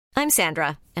I'm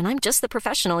Sandra, and I'm just the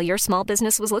professional your small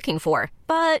business was looking for.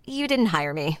 But you didn't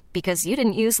hire me because you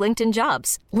didn't use LinkedIn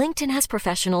Jobs. LinkedIn has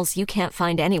professionals you can't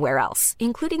find anywhere else,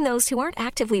 including those who aren't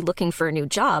actively looking for a new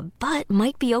job, but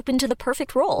might be open to the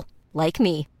perfect role, like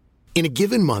me. In a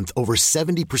given month, over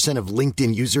 70% of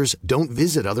LinkedIn users don't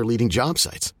visit other leading job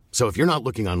sites. So if you're not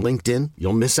looking on LinkedIn,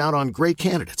 you'll miss out on great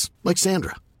candidates like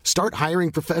Sandra. Start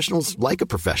hiring professionals like a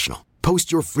professional.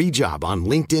 Post your free job on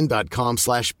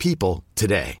linkedin.com/people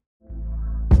today.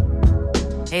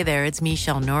 Hey there, it's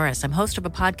Michelle Norris. I'm host of a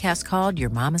podcast called Your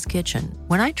Mama's Kitchen.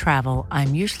 When I travel,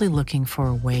 I'm usually looking for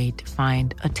a way to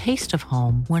find a taste of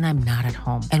home when I'm not at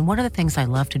home. And one of the things I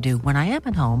love to do when I am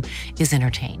at home is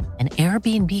entertain. And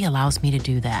Airbnb allows me to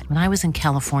do that. When I was in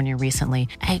California recently,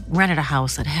 I rented a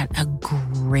house that had a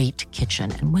great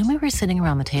kitchen. And when we were sitting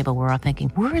around the table, we're all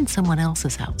thinking, we're in someone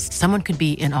else's house. Someone could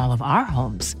be in all of our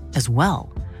homes as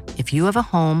well. If you have a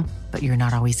home, but you're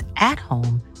not always at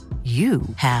home, you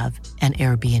have an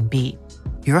Airbnb.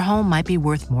 Your home might be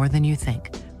worth more than you think.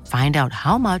 Find out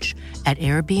how much at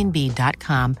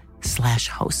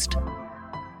airbnb.com/host.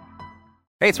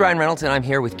 Hey, it's Ryan Reynolds, and I'm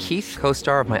here with Keith,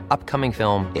 co-star of my upcoming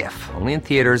film, If, only in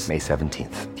theaters May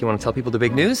 17th. Do you want to tell people the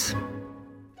big news?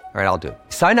 All right, I'll do it.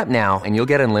 Sign up now and you'll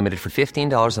get unlimited for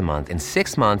 $15 a month and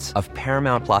 6 months of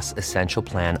Paramount Plus Essential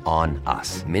Plan on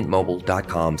us.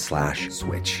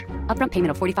 MintMobile.com/switch. Upfront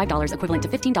payment of $45 equivalent to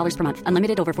 $15 per month.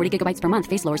 Unlimited over 40 gigabytes per month.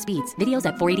 Face lower speeds. Videos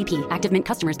at 480p. Active Mint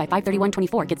customers by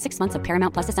 531.24 get 6 months of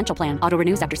Paramount Plus Essential Plan. Auto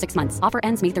renews after 6 months. Offer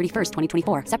ends May 31st,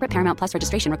 2024. Separate Paramount Plus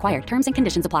registration required. Terms and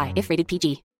conditions apply if rated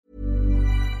PG.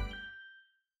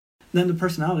 Then the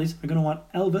personalities are going to want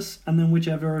Elvis, and then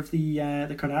whichever of the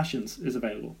Kardashians is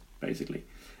available, basically.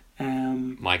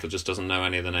 Michael just doesn't know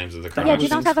any of the names of the Kardashians. Yeah, do you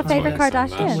not have a favourite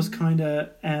Kardashian? That was kind of...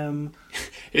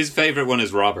 His favourite one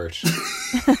is Robert,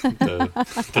 the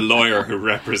lawyer who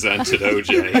represented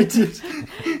OJ. I did.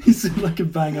 He seemed like a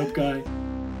bang-up guy.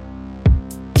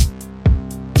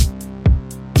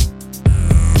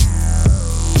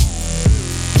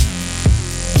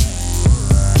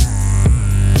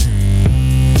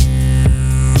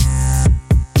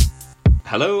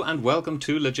 Hello and welcome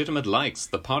to Legitimate Likes,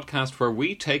 the podcast where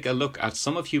we take a look at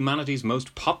some of humanity's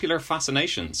most popular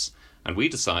fascinations, and we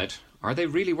decide, are they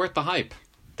really worth the hype?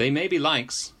 They may be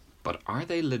likes, but are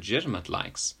they legitimate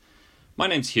likes? My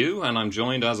name's Hugh, and I'm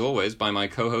joined as always by my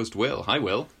co-host Will. Hi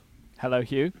Will. Hello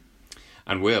Hugh.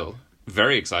 And Will,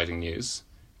 very exciting news.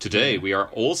 Today we are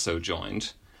also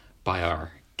joined by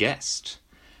our guest,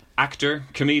 actor,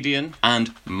 comedian,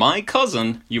 and my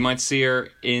cousin. You might see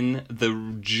her in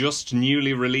the just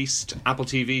newly released Apple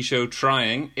TV show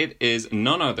Trying. It is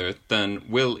none other than,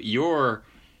 Will, your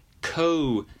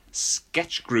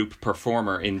co-sketch group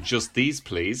performer in Just These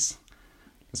Please.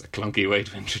 It's a clunky way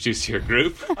to introduce your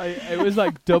group. It was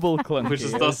like double clunky. Which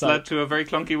has thus led to a very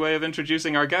clunky way of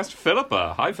introducing our guest,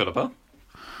 Philippa. Hi, Philippa.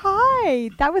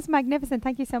 Hi, that was magnificent.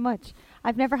 Thank you so much.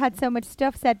 I've never had so much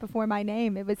stuff said before my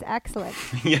name. It was excellent.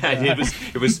 Yeah,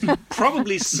 it was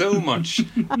probably so much.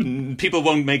 People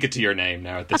won't make it to your name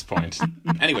now at this point.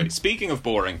 Anyway, speaking of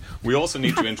boring, we also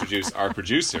need to introduce our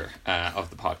producer of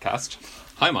the podcast.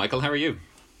 Hi, Michael. How are you?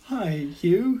 Hi,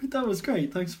 Hugh. That was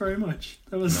great. Thanks very much.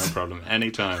 That was no problem.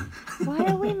 Anytime. Why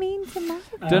are we mean to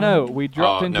Michael? Don't know. We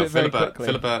dropped into it very quickly.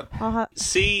 Philippa,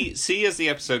 see as the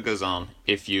episode goes on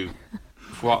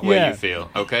what way you feel,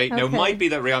 okay? Now, it might be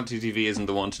that reality TV isn't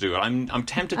the one to do it. I'm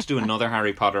tempted to do another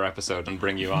Harry Potter episode and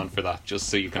bring you on for that, just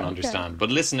so you can understand.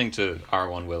 But listening to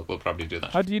R1 will probably do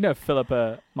that. How do you know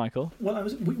Philippa, Michael? Well,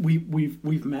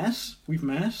 we've met.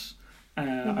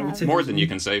 I would say more than you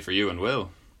can say for you and Will.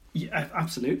 Yeah,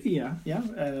 absolutely. Yeah.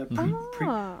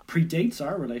 Predates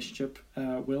our relationship.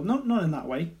 Will not in that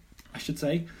way, I should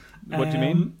say. What do you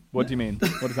mean? What do you mean?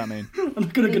 What does that mean? I'm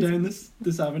not going to go down this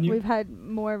avenue. We've had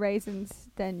more raisins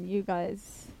than you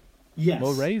guys. Yes.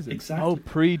 More raisins? Exactly. Oh,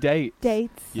 pre-date.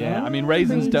 Dates. Yeah, I mean,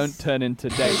 raisins don't turn into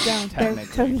dates, They don't. technically.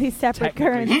 They're totally separate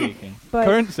currency.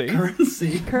 Currency?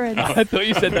 Currency. I thought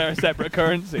you said they're a separate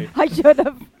currency. I should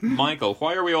have. Michael,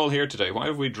 why are we all here today? Why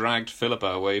have we dragged Philippa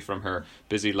away from her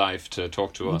busy life to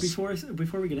talk to us? Before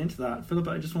we get into that,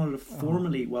 Philippa, I just wanted to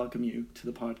formally welcome you to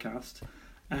the podcast.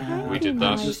 We did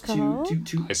that. Just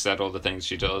I said all the things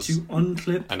she does. To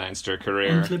announced her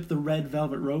career. Unclip the red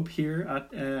velvet rope here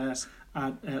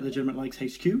at Legitimate Likes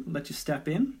HQ. Let you step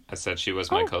in. I said she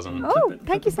was my cousin. Oh, Flip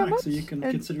thank you it so back much. so you can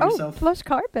consider Oh, yourself- plush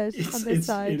carpet on this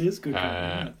side. It is good.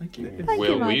 Thank you. Thank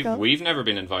you, Michael. We've never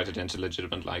been invited into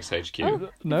Legitimate Likes HQ. Oh,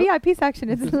 No. the VIP section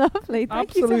is lovely.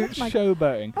 Thank you so Absolute much, Michael.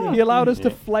 showboating. He allowed us to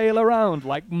flail around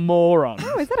like morons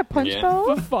Oh, is that a punch Yeah.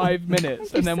 bowl? for 5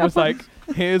 minutes, Thank and you then so was like,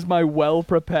 much. "Here's my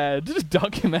well-prepared,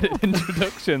 documented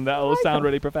introduction that'll sound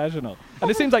really professional." And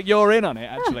it seems like you're in on it,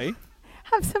 actually.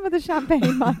 Have some of the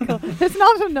champagne, Michael. There's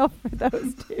not enough for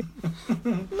those two.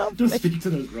 Lovely. Don't speak to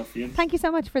those ruffians. Thank you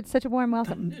so much for such a warm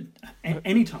welcome.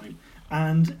 Anytime,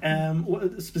 and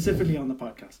specifically on the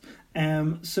podcast.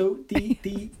 So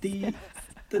the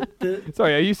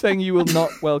Sorry, are you saying you will not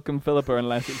welcome Philippa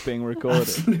unless it's being recorded?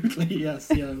 absolutely yes,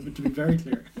 yeah. But to be very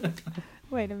clear.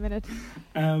 Wait a minute.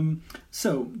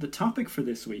 So the topic for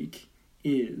this week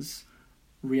is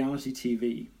reality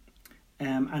TV.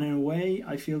 And in a way,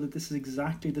 I feel that this is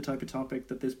exactly the type of topic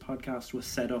that this podcast was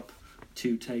set up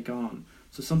to take on.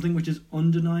 So something which is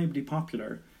undeniably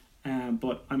popular,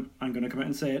 but I'm going to come out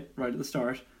and say it right at the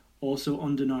start, also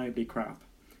undeniably crap.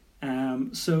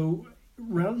 So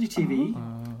reality TV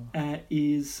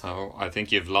is... Oh, I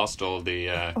think you've lost all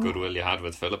the goodwill you had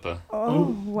with Philippa.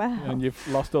 Oh, wow. And you've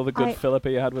lost all the good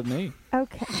Philippa you had with me.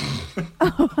 Okay.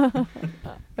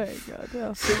 Very good.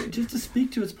 Oh. So just to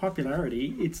speak to its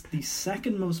popularity, it's the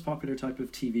second most popular type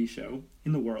of TV show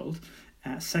in the world,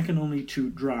 second only to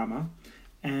drama.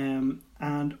 And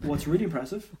what's really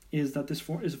impressive is that this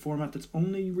is a format that's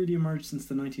only really emerged since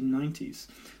the 1990s.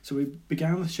 So we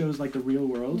began with shows like The Real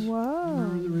World. Whoa.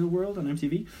 Remember The Real World on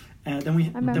MTV? Then we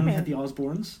had The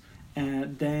Osbournes.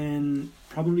 Then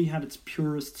probably had its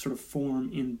purest sort of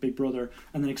form in Big Brother,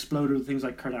 and then exploded with things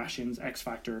like Kardashians, X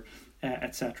Factor,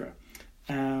 etc.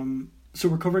 So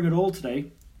we're covering it all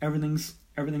today. Everything's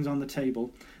on the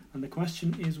table, and the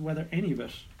question is whether any of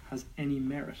it has any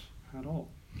merit at all.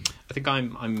 I think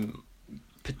I'm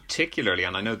particularly,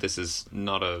 and I know this is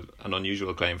not an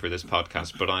unusual claim for this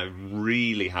podcast, but I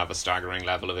really have a staggering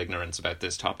level of ignorance about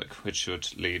this topic, which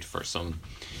should lead for some,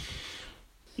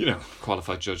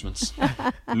 qualified judgments.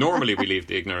 Normally we leave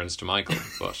the ignorance to Michael,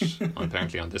 but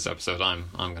apparently on this episode I'm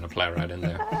going to play right in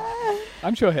there.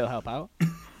 I'm sure he'll help out.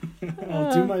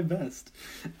 I'll do my best.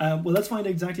 Well, let's find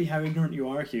exactly how ignorant you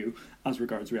are, Hugh, as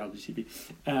regards reality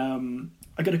TV.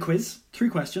 I got a quiz, 3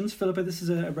 questions. Philippa, this is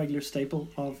a regular staple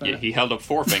of... Yeah, he held up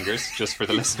 4 fingers, just for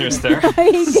the listeners there.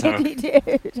 He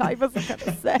did. I wasn't going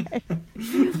to say.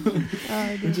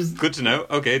 Which is good to know.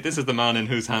 Okay, this is the man in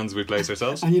whose hands we place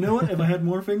ourselves. And you know what? If I had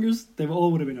more fingers, they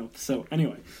all would have been up. So,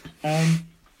 anyway.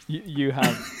 You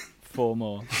have 4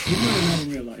 more. Even though not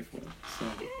in real life, Will.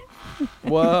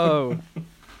 Whoa.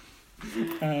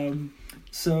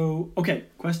 So, okay,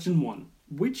 question 1.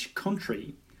 Which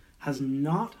country has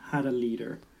not had a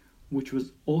leader which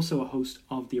was also a host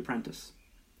of The Apprentice?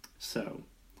 So,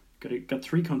 got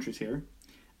 3 countries here.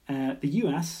 The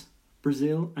US,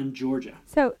 Brazil, and Georgia.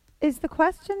 So, is the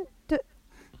question...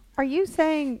 are you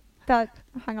saying that...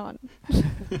 Hang on.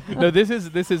 No, this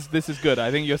is good.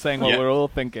 I think you're saying what we're all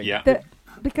thinking. Yeah.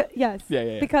 Yes.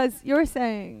 Yeah. Because you're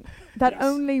saying that Yes.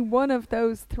 only one of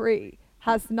those 3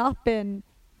 has not been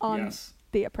on Yes.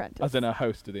 The Apprentice. As in a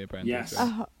host of The Apprentice. Yes.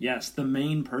 right? Yes, the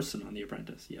main person on The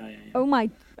Apprentice. Yeah. Oh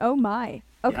my.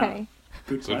 Okay.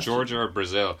 Good So question. Georgia or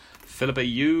Brazil. Philippa,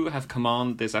 you have come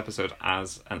on this episode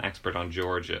as an expert on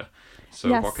Georgia. So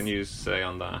Yes. what can you say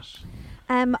on that?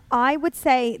 I would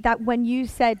say that when you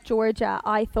said Georgia,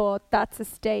 I thought that's a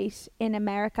state in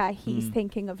America. He's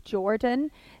thinking of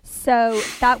Jordan. So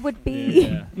that would be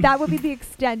Yeah. that would be the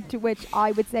extent to which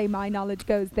I would say my knowledge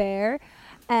goes there.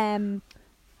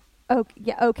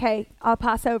 Okay. I'll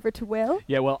pass over to Will.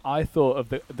 Yeah, well, I thought of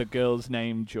the girl's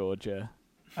name Georgia,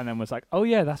 and then was like, oh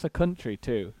yeah, that's a country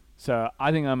too. So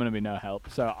I think I'm going to be no help.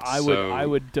 So I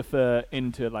would defer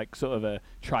into like sort of a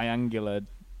triangular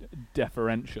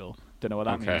deferential. Don't know what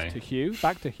that means. To Hugh.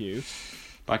 Back to Hugh.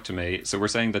 Back to me. So we're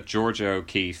saying that Georgia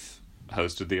O'Keeffe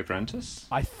hosted The Apprentice?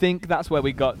 I think that's where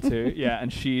we got to. Yeah,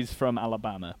 and she's from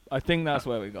Alabama. I think that's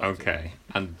where we got to. Okay,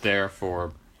 and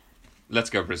therefore, let's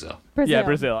go Brazil. Yeah,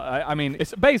 Brazil. I mean,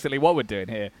 it's basically what we're doing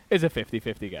here is a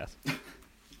 50-50 guess.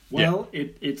 Well,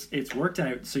 it's worked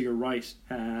out. So you're right.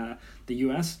 The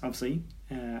US obviously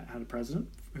had a president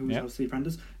who was host of The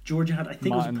Apprentice. Georgia had, I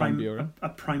think, Martin Van it was Buren. a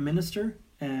prime minister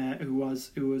who was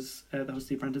the host of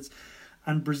The Apprentice.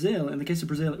 And Brazil, in the case of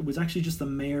Brazil, it was actually just the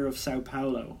mayor of Sao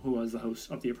Paulo who was the host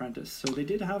of The Apprentice. So they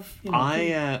did have,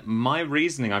 my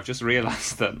reasoning, I've just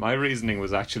realised that my reasoning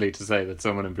was actually to say that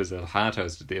someone in Brazil had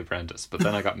hosted The Apprentice, but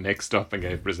then I got mixed up and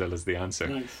gave Brazil as the answer.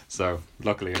 Nice. So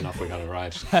luckily enough we got it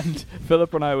right. And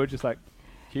Philip and I were just like,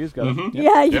 Hugh's got it. Mhm.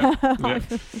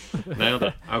 Yeah. Nailed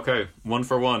it. Okay, 1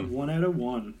 for 1. 1 out of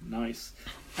 1. Nice.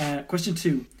 Question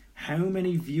 2. How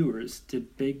many viewers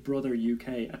did Big Brother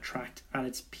UK attract at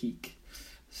its peak?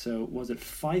 So was it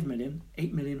 5 million,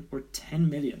 8 million, or 10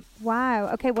 million? Wow.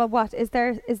 Okay. Well, what is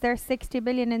there? Is there 60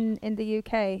 million in the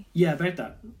UK? Yeah, about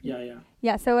that. Yeah.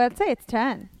 Yeah. So I'd say it's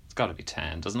 10. It's got to be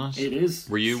 10, doesn't it? It is.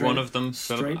 Were you Straight- one of them,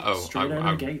 Philip? straight out of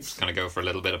I'm the gates. just going to go for a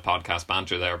little bit of podcast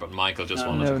banter there, but Michael just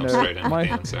wanted No, to come no. straight in with My-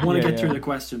 the answer. I want to Yeah, get through yeah. the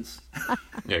questions.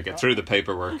 Yeah, get through the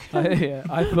paperwork.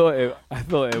 I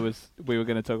thought it was we were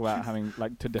going to talk about having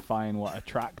like to define what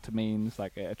attract means,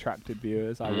 like it attracted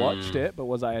viewers. I watched it, but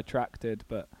was I attracted?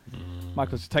 But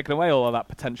Michael's taken away all of that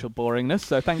potential boringness,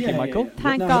 so thank you, Michael. Yeah.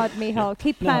 Thank No, God, Michal.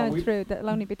 Keep No, plowing we- through. That'll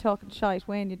only be talking shite,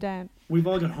 weighing you down. We've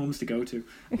all got homes to go to.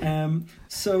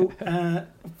 The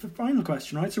final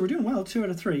question, right? So we're doing well, 2 out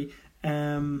of 3. 2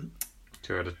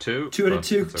 out of 2. 2 out of but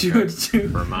 2. it's 2 okay. out of 2.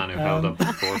 For a man who held up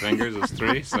 4 fingers, it's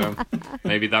 3. So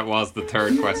maybe that was the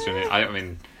third question. I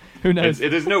mean, Who knows?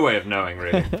 there's no way of knowing,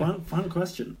 really. Final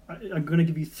question. I'm going to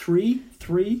give you three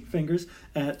fingers,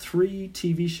 3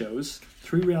 TV shows,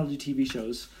 3 reality TV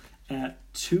shows.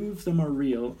 2 of them are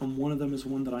real, and 1 of them is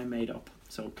one that I made up.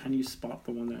 So can you spot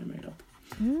the one that I made up?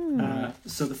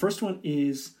 So the first one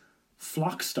is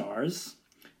Flock Stars,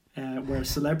 where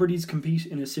celebrities compete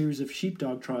in a series of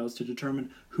sheepdog trials to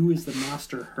determine who is the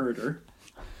master herder.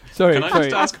 Sorry, Can I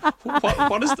just ask,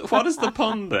 what is the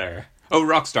pun there? Oh,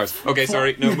 rock stars. Okay,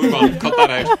 sorry. No, move on. Cut that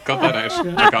out.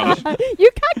 I got it. You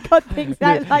can't cut things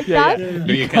out like that. No,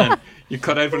 you can. You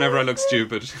cut out whenever I look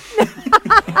stupid.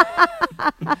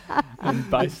 And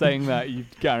by saying that, you've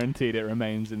guaranteed it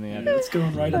remains in the end. It's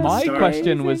going right at the My start.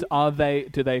 question was: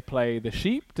 do they play the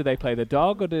sheep? Do they play the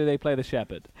dog? Or do they play the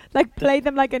shepherd? Like play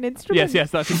them like an instrument.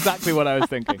 Yes, that's exactly what I was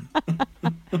thinking.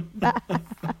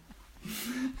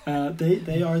 They're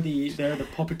the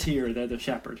puppeteer. They're the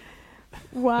shepherd.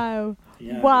 Wow.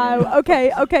 Yeah, Wow.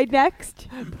 yeah. Okay. Next.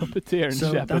 Puppeteer and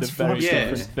So shepherd are that's very Flock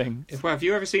different Stars. things. Well, have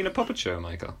you ever seen a puppet show,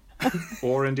 Michael?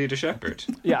 Or indeed a shepherd?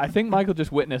 Yeah, I think Michael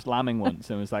just witnessed lambing once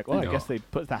and was like, "Well, I No. guess they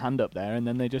put the hand up there and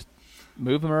then they just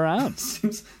move them around."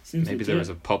 seems Maybe legit. there was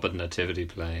a puppet nativity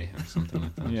play or something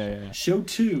like that. Yeah. Show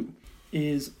 2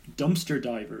 is Dumpster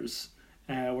Divers,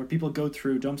 where people go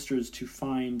through dumpsters to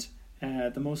find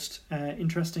the most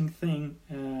interesting thing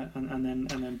and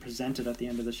then present it at the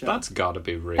end of the show. That's got to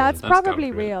be real. That's gotta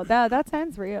probably be real. That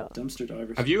sounds real. Dumpster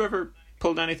Divers. Have you ever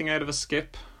pulled anything out of a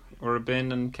skip or a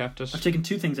bin and kept it? I've taken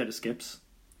 2 things out of skips.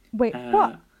 Wait,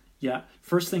 what? Yeah.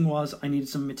 First thing was I needed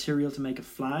some material to make a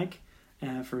flag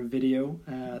for a video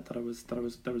that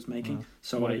I was making.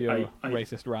 So One of your I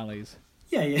racist rallies.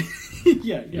 yeah.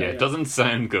 Yeah, it doesn't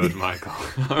sound good, Michael.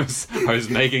 I was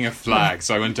making a flag,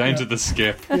 so I went down to the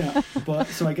skip. Yeah, but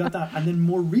so I got that, and then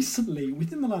more recently,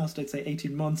 within the last, I'd say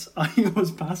 18 months, I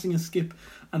was passing a skip,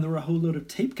 and there were a whole load of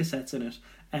tape cassettes in it,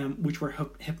 which were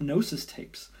hypnosis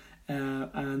tapes,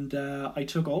 and I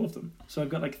took all of them. So I've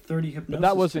got like 30 hypnosis. But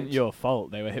that wasn't tapes. your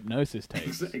fault. They were hypnosis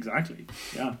tapes. Exactly.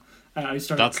 Yeah. I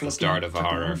started. That's the clucking, start of a took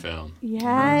them horror home. film.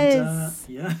 Yes.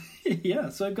 And, yeah.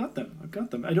 So I've got them.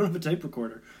 I don't have a tape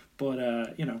recorder, but I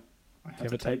have Do you have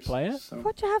the a tape tapes, player? So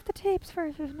What do you have the tapes for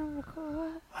if you've no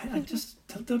record? I just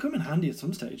they'll come in handy at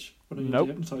some stage. When I need to Nope.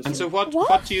 hypnotise And so someone.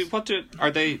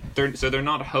 are they? They're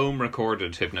not home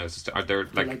recorded hypnosis. Are they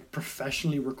They're like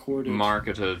professionally recorded.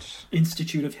 marketed?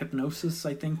 Institute of Hypnosis,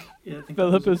 I think. Yeah, I think that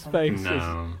Philippa's was it. face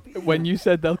No. is when you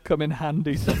said they'll come in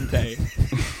handy someday.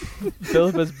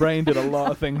 Philippa's brain did a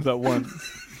lot of things at once.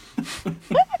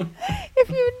 If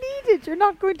you need it, you're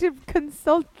not going to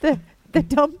consult the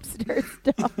dumpster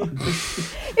stuff.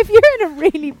 If you're in a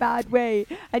really bad way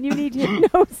and you need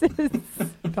hypnosis,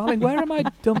 Darling, where are my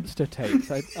dumpster tapes?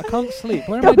 I can't sleep.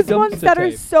 Where are my those dumpster ones that are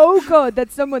tapes? so good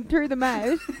that someone threw them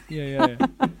out, Yeah.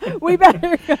 we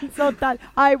better consult that.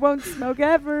 I won't smoke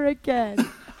ever again.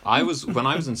 When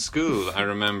I was in school, I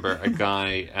remember a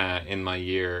guy in my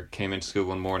year came into school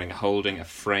one morning holding a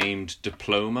framed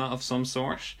diploma of some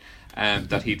sort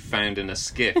that he'd found in a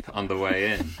skip on the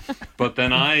way in. But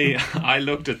then I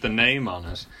looked at the name on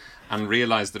it and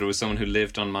realised that it was someone who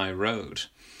lived on my road.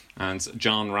 And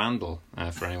John Randall,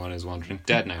 for anyone who's wondering,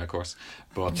 dead now, of course.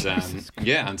 But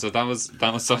yeah, and so that was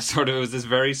so sort of, it was this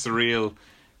very surreal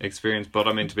experience. But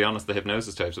I mean, to be honest, the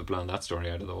hypnosis tapes have blown that story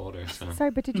out of the water. So.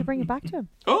 Sorry, but did you bring it back to him?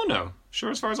 Oh no, sure.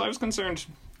 As far as I was concerned,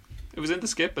 It was in the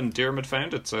skip and Diarmuid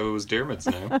found it, so it was Diarmuid's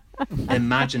now.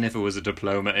 Imagine if it was a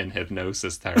diploma in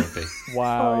hypnosis therapy.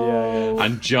 Wow, yeah.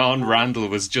 And John Randall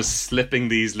was just slipping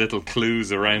these little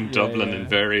clues around Dublin in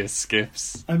various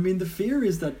skips. I mean, the fear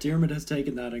is that Diarmuid has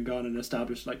taken that and gone and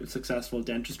established like a successful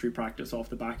dentistry practice off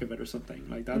the back of it or something.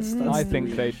 Like that's I the think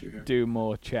real they issue here. do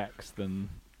more checks than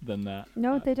that.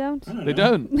 No, they don't. They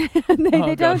don't. They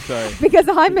God, don't. sorry. Because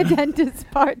I'm a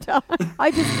dentist part-time. I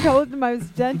just told them I was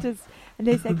a dentist, and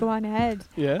they said, go on ahead.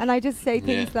 Yeah. And I just say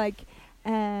things like,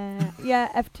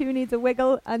 F2 needs a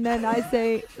wiggle, and then I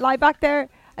say, lie back there,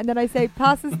 and then I say,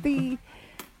 passes the,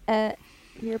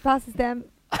 here, passes them.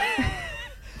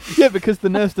 Yeah, because the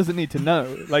nurse doesn't need to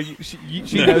know. Like, she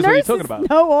knows what you're talking about.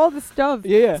 Know all the stuff.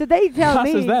 Yeah. So they tell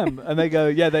me. Passes them, and they go,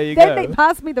 yeah, there you then go. they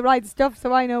pass me the right stuff,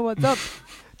 so I know what's up.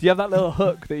 Do you have that little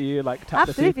hook that you, like, tap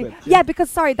Absolutely. the teeth with? Yeah,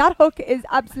 because, sorry, that hook is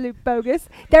absolute bogus.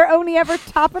 They're only ever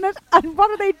tapping it, and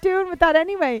what are they doing with that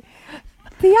anyway?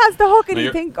 He has the hook, and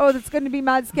you think, oh, that's going to be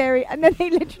mad scary, and then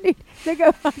they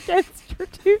go against your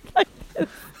tooth like this.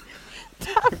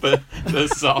 the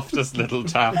softest little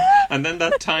tap, and then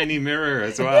that tiny mirror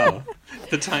as well.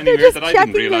 The tiny They're mirror just that I didn't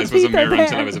checking your realise was a teeth are mirror until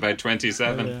I there. was about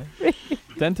 27. Yeah.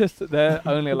 Dentists, they're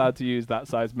only allowed to use that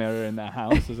size mirror in their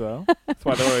house as well. That's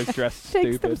why they're always dressed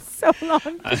Takes stupid. them so long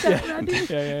to get ready.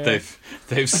 Yeah.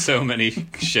 They've so many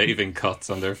shaving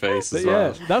cuts on their face as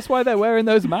well. That's why they're wearing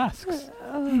those masks.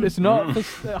 It's not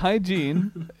for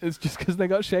hygiene. It's just because they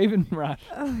got shaving rash.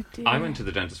 Oh, dear. I went to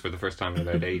the dentist for the first time in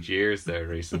about 8 years there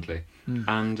recently,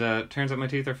 and turns out my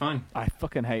teeth are fine. I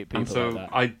fucking hate people And so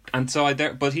like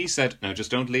that. but he said, no,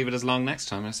 just don't leave it as long next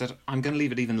time. I said, I'm going to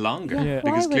leave it even longer Yeah,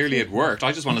 because why would clearly you? it worked.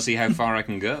 I just want to see how far I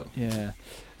can go. Yeah.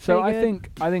 So Very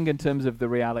I think in terms of the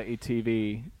reality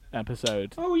TV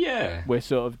episode, Oh yeah, we're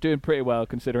sort of doing pretty well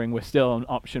considering we're still on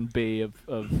option B of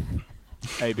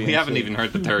A, B, we and haven't C. even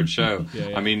heard the third show.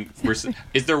 Yeah. I mean,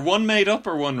 is there one made up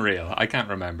or one real? I can't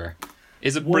remember.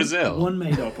 Is it Brazil? One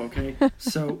made up, okay.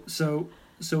 So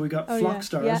we got Oh, Flock yeah,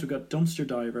 Stars, yeah. we got Dumpster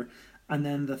Diver, and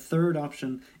then the third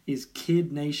option is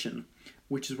Kid Nation,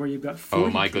 which is where you've got 40 Oh,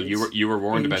 Michael, kids you were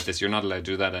warned aged- about this. You're not allowed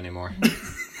to do that anymore.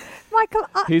 Michael,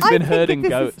 He's I been think herding that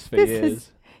goats for this years.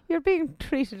 is- you're being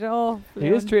treated awfully.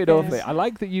 He is treated unfair. awfully. I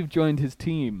like that you've joined his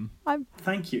team.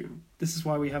 Thank you. This is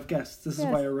why we have guests. This is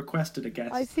Yes. why I requested a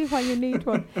guest. I see why you need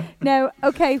one. Now,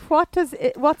 okay,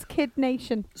 what's Kid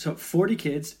Nation? So 40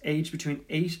 kids aged between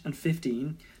 8 and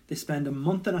 15. They spend a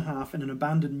month and a half in an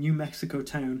abandoned New Mexico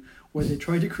town where they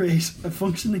try to create a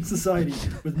functioning society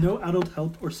with no adult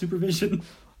help or supervision.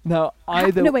 Now,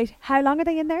 either No, wait. How long are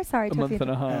they in there? Sorry, a month Tuffy.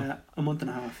 and a half. A month and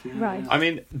a half. Yeah, Right. yeah. I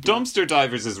mean, Dumpster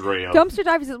Divers is real. Dumpster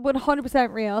Divers is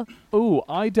 100% real. Ooh,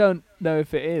 I don't know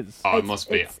if it is. Oh, it It's- must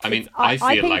be. it's- I mean, it's- I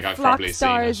I feel think like I've Flock probably seen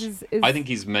Stars it. is- I think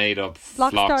he's made up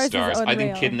Flock Flock Stars is Stars. I think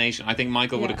unreal. Kid Nation. I think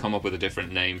Michael would have Yeah. come up with a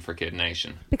different name for Kid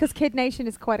Nation. Because Kid Nation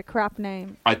is quite a crap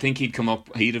name. I think he'd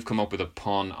have come up with a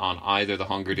pun on either the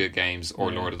Hunger Games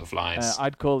or Lord of the Flies.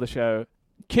 I'd call the show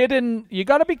 "Kidding." You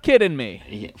gotta be kidding me.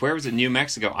 Yeah, where was it? New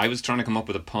Mexico. I was trying to come up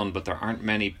with a pun, but there aren't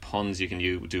many puns you can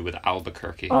do with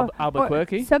Albuquerque. Or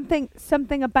Albuquerque?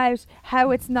 Something about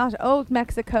how it's not old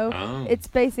Mexico. Oh. It's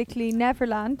basically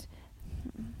Neverland.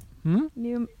 Hmm?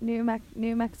 New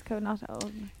Mexico, not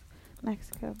old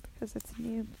Mexico, because it's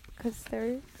new. Because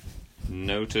they're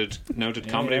Noted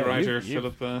Yeah, comedy yeah, writer you've-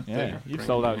 Philip. Yeah, there. you've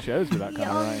sold out shows with that kind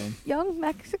of writing. young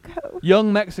Mexico.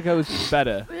 Young Mexico is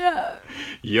better. Yeah,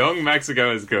 Young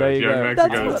Mexico is There good. you Young go. that's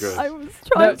Mexico what is good. I was No,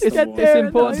 trying to it's get there.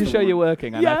 important to and show you're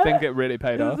working, and I Yeah. think it really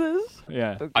paid off. Is it?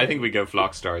 Yeah. I think we go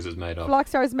Flock Stars is made up. Flock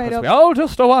Stars made 'Cause up. we all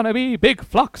just want to be big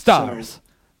flock stars. So,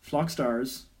 Flock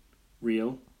Stars,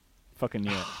 real. Fucking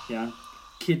yeah. Yeah.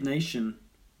 Kid Nation,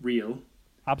 real.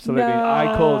 Absolutely.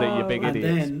 I called it, you big And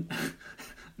idiots. then,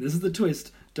 this is the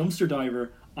twist, Dumpster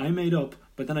Diver, I made up,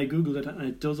 but then I googled it and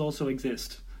it does also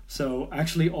exist. So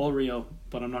actually all real,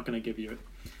 but I'm not going to give you it.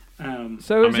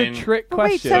 So I it's mean- a trick But wait,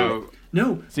 question. So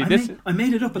No, See, I, this- I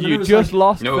made it up and then I You was just like,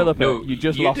 lost no, Philippa. no, You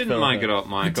just lost didn't Philippa. mic it up,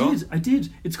 Michael. I did.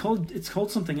 It's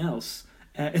called something else.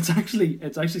 It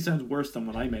actually sounds worse than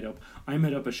what I made up. I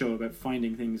made up a show about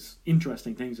finding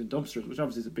interesting things in dumpsters, which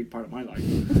obviously is a big part of my life.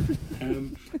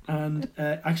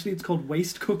 Actually, it's called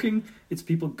waste cooking. It's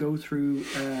people go through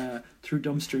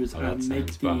dumpsters Oh, that and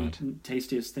make sounds the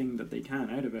tastiest thing that they can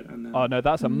out of it. And then, Oh no,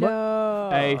 that's a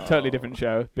A, totally different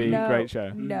show. B, No. great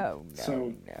show. No.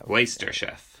 So- Waster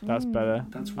Chef. That's better.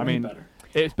 that's I way mean, better.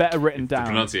 it's better written The down.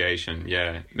 pronunciation,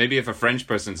 yeah. Maybe if a French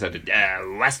person said it,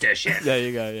 Waster Chef. There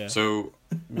you go. Yeah. So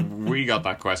we got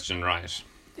that question right.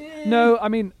 No, I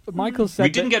mean Michael said We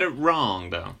didn't that- get it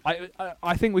wrong, though.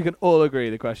 I think we can all agree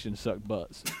the question sucked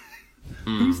butts.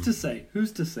 Who's to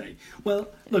say? Well,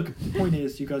 look, the point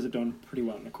is, you guys have done pretty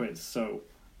well in the quiz, so,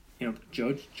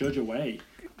 judge away.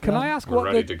 Can I ask what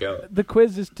ready to go. The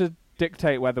quiz is to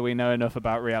dictate whether we know enough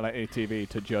about reality TV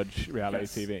to judge reality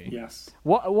TV? Yes.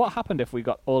 What happened if we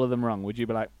got all of them wrong? Would you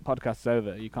be like, podcast's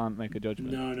over, you can't make a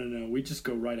judgment? No. We just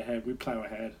go right ahead. We plow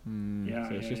ahead.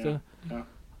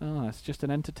 It's just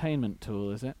an entertainment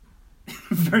tool, is it?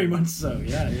 Very much so,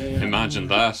 yeah. Imagine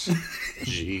that.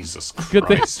 Jesus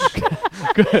Christ.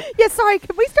 Yeah, sorry,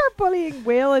 can we start bullying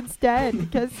Will instead?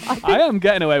 Because I am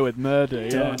getting away with murder,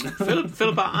 yeah.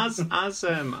 Philip, as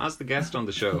the guest on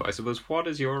the show, I suppose, what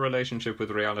is your relationship with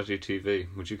reality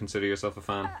TV? Would you consider yourself a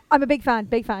fan? I'm a big fan.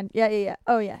 Yeah.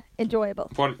 Oh, yeah.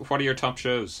 Enjoyable. What are your top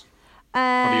shows? What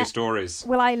are your stories?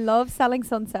 Well, I love Selling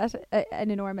Sunset an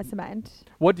enormous amount.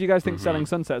 What do you guys think Selling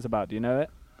Sunset is about? Do you know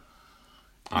it?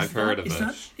 I've heard of it.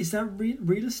 Is that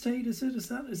real estate? Is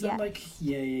that like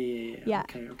yeah?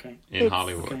 Okay. In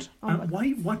Hollywood. Okay. Why?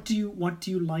 What do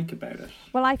you like about it?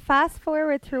 Well, I fast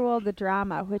forward through all the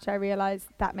drama, which I realise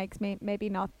that makes me maybe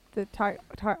not the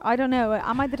I don't know.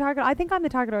 Am I the target? I think I'm the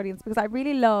target audience because I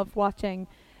really love watching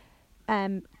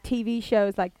TV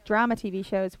shows, like drama TV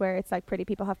shows where it's like pretty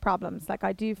people have problems. Like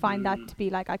I do find that to be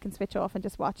like I can switch off and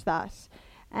just watch that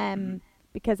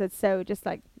because it's so just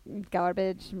like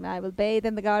garbage. I will bathe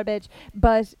in the garbage,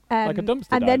 but like a dumpster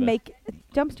and diver. then make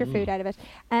dumpster food out of it.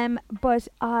 But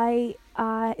I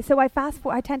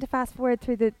tend to fast forward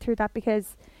through that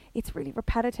because it's really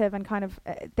repetitive and kind of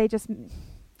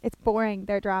it's boring,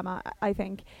 their drama, I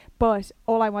think. But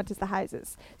all I want is the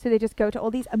houses. So they just go to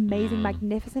all these amazing,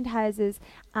 magnificent houses,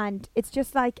 and it's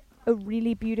just like a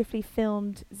really beautifully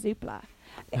filmed Zoopla.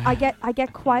 I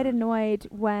get quite annoyed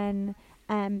when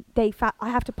I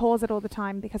have to pause it all the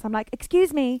time because I'm like,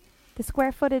 excuse me, the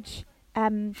square footage,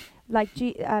 what's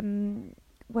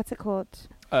it called?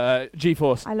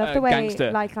 G-Force. I love the way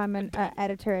Gangster. like I'm an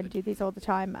editor and do these all the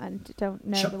time and don't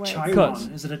know the words.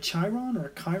 Chiron. Is it a Chiron or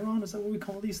a Chiron? Is that what we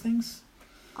call these things?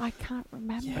 I can't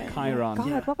remember. Yeah. Chiron.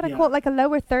 God, what would I call it? Like a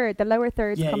lower third. The lower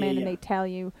thirds come in and they tell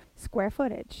you square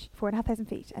footage, 4,500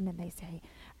 feet, and then they say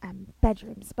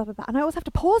bedrooms, blah blah blah. And I always have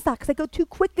to pause that because I go too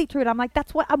quickly through it. I'm like,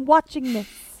 that's what I'm watching this.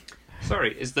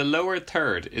 Sorry, is the lower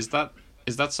third, is that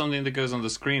something that goes on the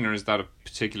screen, or is that a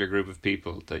particular group of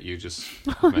people that you just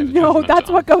No, that's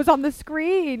what goes on the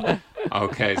screen.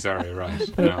 Okay, sorry,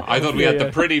 right. No, I thought we had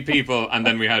the pretty people and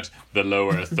then we had the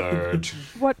lower third.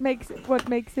 What makes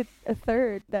it a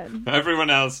third then? Everyone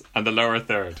else and the lower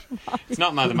third. It's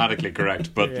not mathematically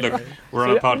correct, but look, we're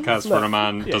on a podcast where a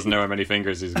man doesn't know how many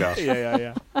fingers he's got.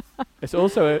 Yeah. It's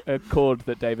also a chord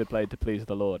that David played to please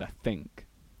the Lord, I think.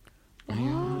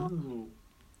 Oh.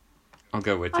 I'll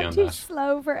go with you I'm on too that.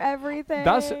 slow for everything.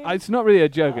 It's not really a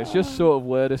joke. It's just sort of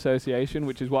word association,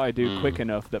 which is what I do quick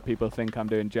enough that people think I'm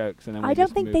doing jokes. And then I don't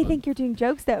think they think you're doing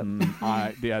jokes though.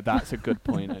 That's a good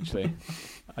point actually.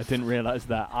 I didn't realise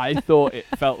that. I thought it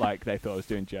felt like they thought I was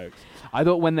doing jokes. I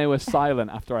thought when they were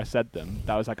silent after I said them,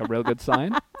 that was like a real good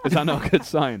sign. Is that not a good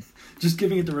sign? Just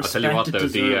giving it the respect I'll tell you what,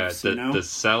 it though,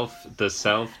 deserves, the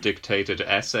self-dictated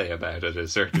essay about it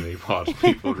is certainly what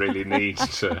people really need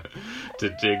to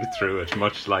dig through it,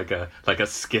 much like a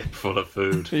skip full of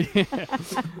food.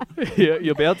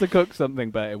 You'll be able to cook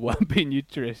something, but it won't be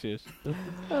nutritious.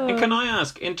 And can I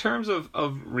ask, in terms of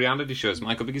reality shows,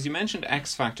 Michael, because you mentioned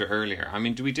X Factor earlier, I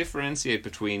mean, do we differentiate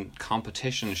between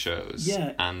competition shows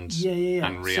and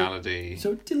reality?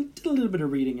 So did a little bit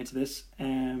of reading into this.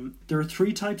 There are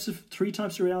three types of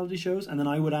reality shows, and then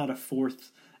I would add a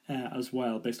fourth as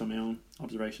well, based on my own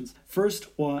observations. First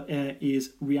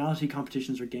is reality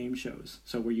competitions or game shows.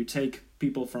 So where you take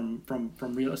people from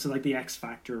real, so like the X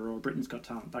Factor or Britain's Got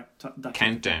Talent, that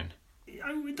Countdown.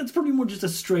 That's probably more just a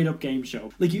straight up game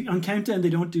show. Like on Countdown, they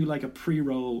don't do like a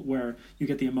pre-roll where you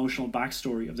get the emotional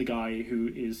backstory of the guy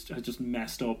who has just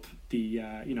messed up the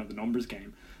the numbers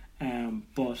game.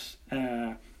 But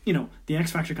the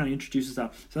X Factor kind of introduces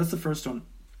that. So that's the first one.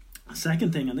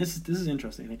 Second thing, and this is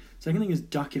interesting. Second thing is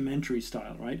documentary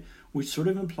style, right? Which sort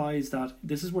of implies that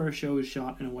this is where a show is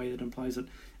shot in a way that implies that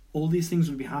all these things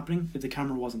would be happening if the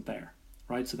camera wasn't there,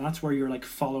 right? So that's where you're like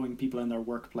following people in their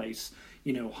workplace,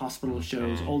 hospital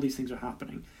shows, all these things are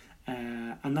happening.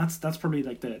 And that's probably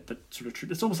like the sort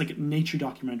of it's almost like a nature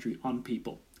documentary on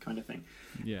people kind of thing.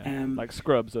 Yeah, like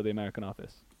Scrubs or The American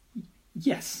Office.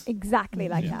 Yes. Exactly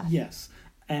like that. Yes.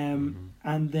 And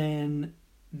then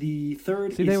the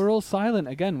third they were all silent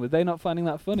again. Were they not finding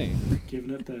that funny?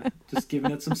 Giving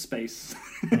it some space.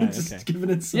 Right, just okay. giving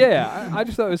it some... Yeah, I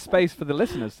just thought it was space for the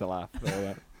listeners to laugh.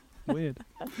 Weird.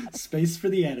 Space for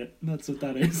the edit. That's what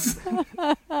that is.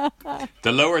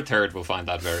 The lower third will find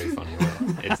that very funny.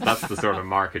 That's the sort of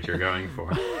market you're going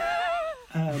for.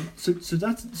 So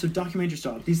documentary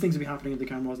style. These things will be happening if the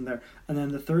camera wasn't there. And then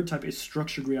the third type is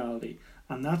structured reality,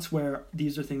 and that's where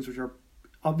these are things which are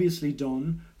obviously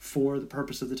done for the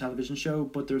purpose of the television show,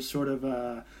 but there's sort of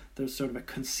a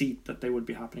conceit that they would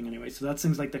be happening anyway. So that's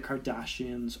things like the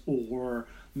Kardashians or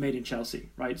Made in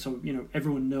Chelsea, right? So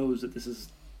everyone knows that this is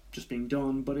just being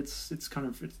done, but it kind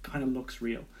of looks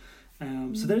real.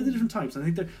 So they're the different types. I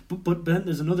think but then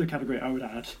there's another category I would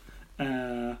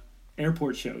add.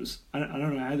 Airport shows. I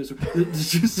don't know how there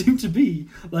just seem to be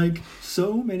like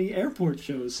so many airport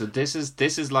shows. So this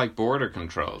is like border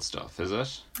control stuff, is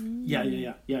it?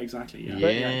 Yeah, exactly.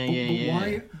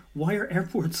 But why are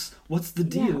airports? What's the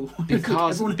deal?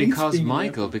 Because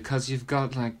Michael, because you've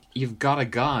got a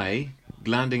guy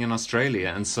landing in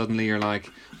Australia, and suddenly you're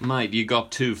like, mate, you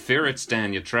got 2 ferrets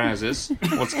down your trousers.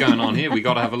 What's going on here? We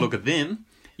got to have a look at them.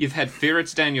 You've had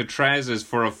ferrets down your trousers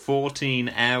for a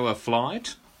 14-hour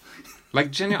flight. Like,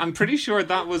 Jenny, I'm pretty sure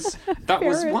that was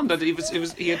one that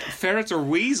he had ferrets or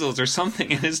weasels or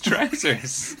something in his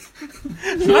trousers.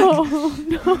 No.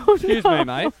 Excuse me,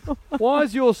 mate. Why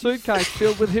is your suitcase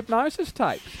filled with hypnosis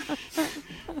tapes?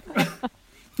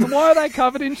 And why are they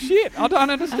covered in shit? I don't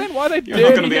understand why they. You're not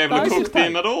going to be able to cook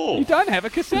them at all. You don't have a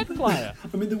cassette player.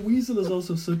 I mean, the weasel is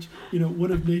also such,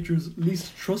 one of nature's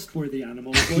least trustworthy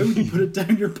animals. Why would you put it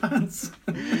down your pants?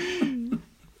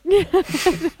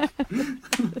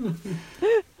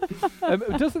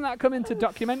 Doesn't that come into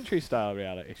documentary style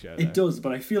reality show? It does,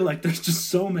 but I feel like there's just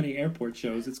so many airport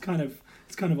shows. It's kind of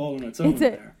all on its own. It's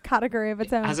a category of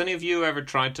its own. Has any of you ever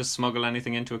tried to smuggle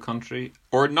anything into a country,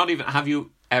 or not even? Have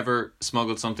you ever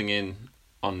smuggled something in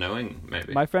unknowing?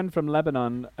 Maybe. My friend from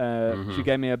Lebanon, she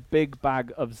gave me a big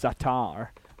bag of za'atar,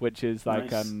 which is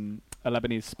like Nice. a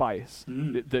Lebanese spice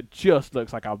that just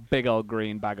looks like a big old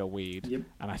green bag of weed. Yep.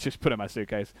 And I just put it in my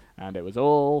suitcase, and it was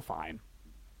all fine.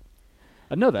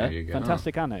 Another There you go.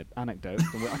 fantastic anecdote.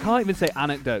 I can't even say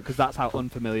anecdote because that's how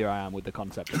unfamiliar I am with the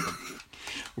concept of them.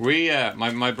 We,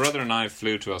 my brother and I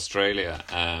flew to Australia.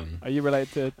 Are you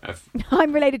related to...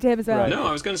 I'm related to him as well. Right. No,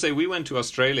 I was going to say we went to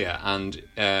Australia and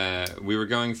we were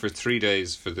going for 3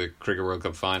 days for the Cricket World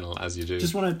Cup final, as you do.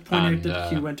 Just want to point out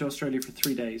that he went to Australia for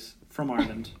 3 days from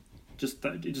Ireland. If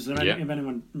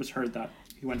anyone misheard that.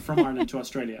 He went from Ireland to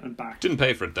Australia and back. Didn't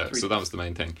pay for it though, so that was the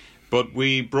main thing. But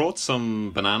we brought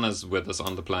some bananas with us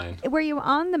on the plane. Were you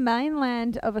on the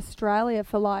mainland of Australia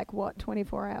for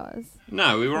 24 hours?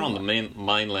 No, we were on the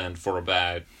mainland for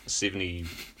about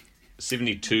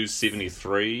 72,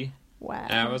 73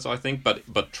 hours, I think,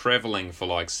 but travelling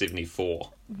for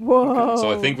 74. Whoa!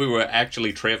 So I think we were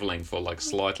actually travelling for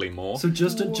slightly more. So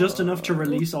just enough to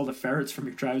release all the ferrets from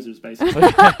your trousers, basically.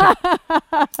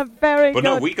 Very good. But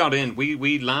no, we got in,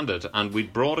 we landed, and we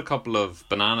brought a couple of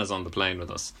bananas on the plane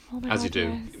with us, as you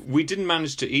do. Yes. We didn't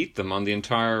manage to eat them on the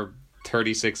entire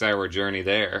 36-hour journey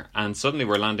there, and suddenly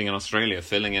we're landing in Australia,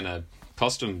 filling in a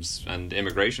customs and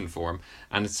immigration form,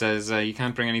 and it says you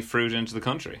can't bring any fruit into the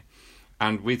country.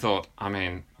 And we thought,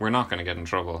 we're not going to get in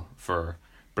trouble for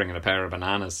bringing a pair of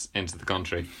bananas into the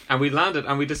country. And we landed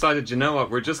and we decided, you know what,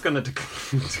 we're just going to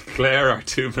declare our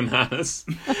 2 bananas.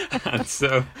 And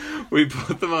so we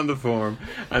put them on the form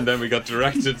and then we got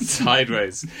directed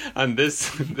sideways. And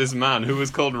this man, who was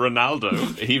called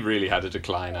Ronaldo, he really had to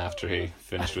decline after he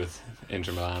finished with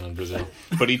Inter Milan and Brazil.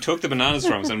 But he took the bananas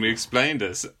from us and we explained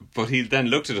this. But he then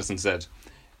looked at us and said,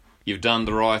 "You've done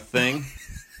the right thing."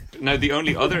 Now, the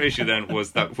only other issue then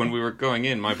was that when we were going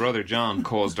in, my brother John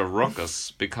caused a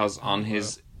ruckus because on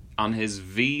his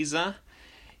visa,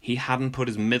 he hadn't put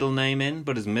his middle name in,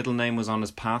 but his middle name was on his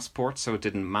passport, so it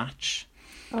didn't match.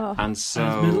 Oh. And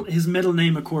so his middle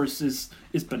name, of course, is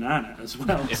Banana as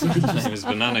well. His name is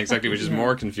Banana, exactly, which is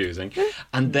more confusing.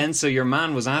 And then so your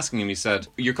man was asking him, he said,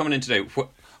 "You're coming in today.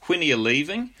 When are you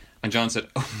leaving?" And John said,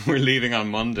 "Oh, we're leaving on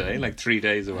Monday, 3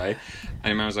 days away."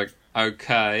 And your man was like,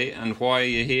 "Okay, and why are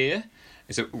you here?"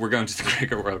 He said, "We're going to the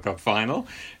Cricket World Cup final."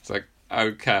 It's like,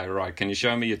 "Okay, right, can you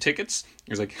show me your tickets?"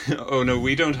 He's like, "Oh no,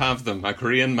 we don't have them. A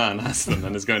Korean man has them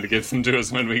and is going to give them to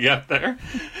us when we get there."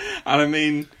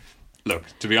 And look,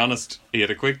 to be honest, he had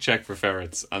a quick check for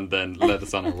ferrets and then led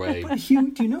us on our way.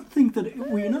 Hugh, do you not think that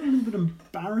were you not a little bit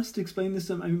embarrassed to explain this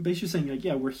to him? Basically saying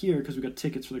yeah, we're here because we got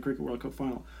tickets for the Cricket World Cup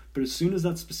final, but as soon as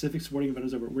that specific sporting event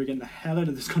is over, we're getting the hell out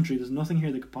of this country. There's nothing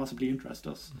here that could possibly interest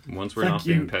us. Once we're not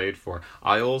being paid for.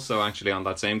 I also actually on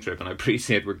that same trip, and I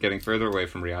appreciate we're getting further away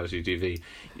from reality TV.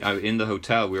 In the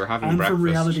hotel, we were having breakfast. And from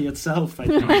reality itself, I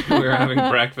think. We were having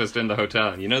breakfast in the hotel,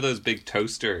 and you know those big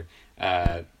toaster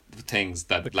things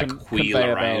that like wheel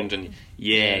around and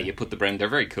you put the bread. They're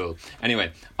very cool.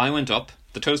 Anyway, I went up.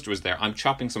 The toaster was there. I'm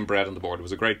chopping some bread on the board. It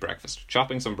was a great breakfast.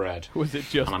 Chopping some bread. Was it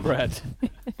just bread?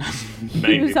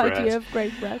 Mainly bread. idea of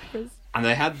great breakfast. And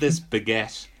they had this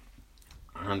baguette,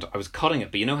 and I was cutting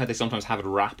it. But you know how they sometimes have it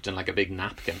wrapped in like a big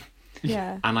napkin.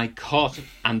 Yeah. And I cut,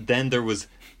 and then there was,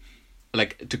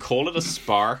 like, to call it a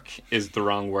spark is the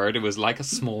wrong word. It was like a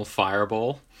small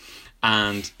fireball,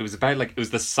 and it was about like, it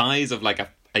was the size of like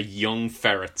a young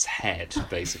ferret's head,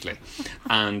 basically,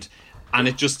 and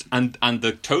it just and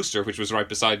the toaster, which was right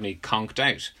beside me, conked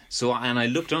out. So I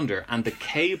looked under, and the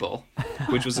cable,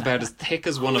 which was about as thick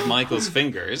as one of Michael's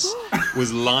fingers,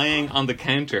 was lying on the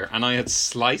counter, and I had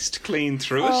sliced clean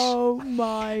through it. Oh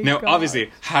my Now, God. obviously,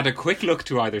 had a quick look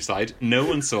to either side. No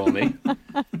one saw me.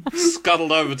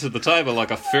 Scuttled over to the table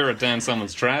like a ferret down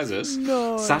someone's trousers.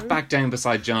 No. Sat back down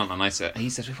beside John, and he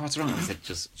said, "What's wrong?" I said,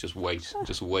 just wait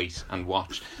and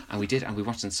watch. And we did, and we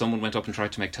watched, and someone went up and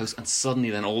tried to make toast, and suddenly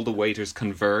then all the waiters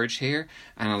converge here,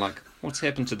 and I'm like, what's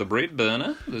happened to the bread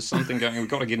burner? There's something going. We've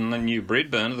got to get in a new bread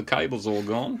burner. The cable's all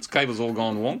gone. The cable's all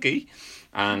gone wonky.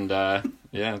 And there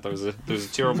was a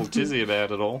terrible tizzy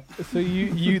about it all. So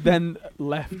you then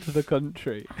left the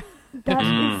country. That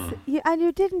is, and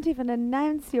you didn't even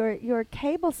announce your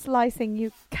cable slicing,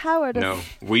 you coward. No,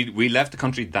 we left the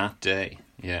country that day.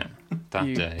 Yeah, that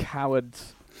you day.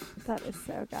 Cowards. That is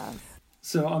so gas.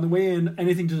 So on the way in,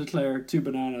 anything to declare, 2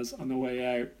 bananas. On the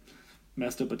way out,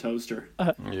 messed up a toaster.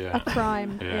 A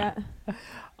crime. Yeah.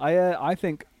 I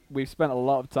think we've spent a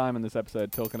lot of time in this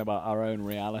episode talking about our own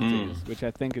realities, which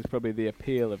I think is probably the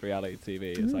appeal of reality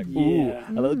TV. It's like,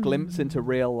 a little glimpse into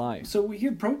real life. So we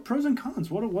hear pros and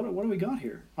cons. What do we got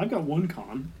here? I've got one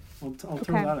con. I'll throw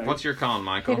that out. What's your con,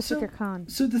 Michael? Hit us with your con.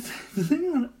 So the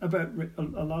thing about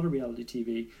a lot of reality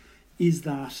TV is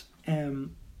that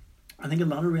I think a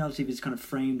lot of reality TV is kind of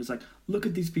framed as like, look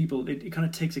at these people. It kind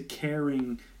of takes a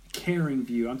caring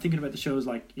view. I'm thinking about the shows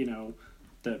like,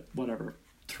 the whatever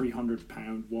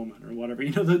 300-pound woman or whatever,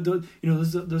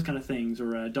 those kind of things,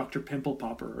 or Dr. Pimple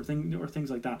Popper or things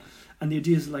like that. And the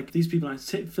idea is like these people are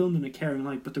filmed in a caring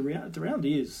light, but the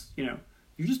reality is, you're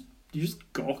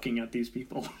just gawking at these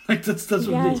people. Like that's what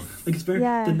it is. Like it's very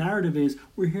the narrative is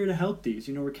we're here to help these,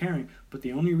 we're caring, but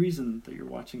the only reason that you're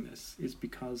watching this is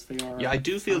because they are. Yeah, I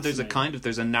do feel there's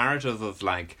a narrative of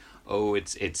like, oh,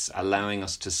 it's allowing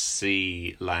us to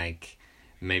see, like,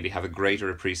 maybe have a greater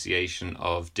appreciation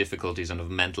of difficulties and of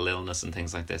mental illness and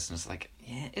things like this. And it's like,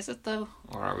 is it though?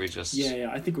 Or are we just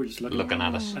I think we're just looking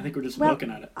at it. I think we're just looking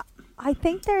at it. I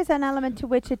think there's an element to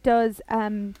which it does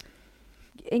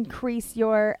increase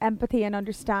your empathy and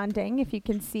understanding if you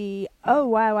can see, oh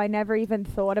wow, I never even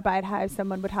thought about how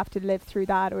someone would have to live through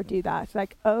that or do that.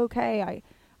 Like, okay,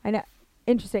 I know.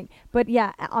 Interesting. But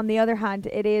yeah, on the other hand,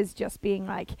 it is just being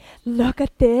like, look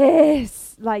at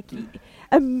this, like,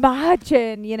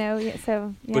 imagine,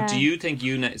 so yeah. But do you think do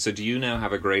you now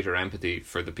have a greater empathy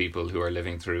for the people who are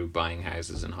living through buying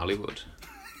houses in Hollywood?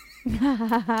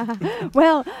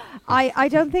 Well, I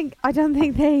don't think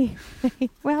they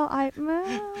well,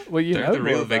 they're the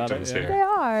real victims here. They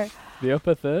are the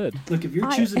upper third. Look, if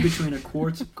you're choosing between a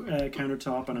quartz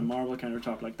countertop and a marble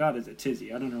countertop, like that is a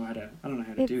tizzy. I don't know how to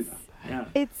do that. Yeah,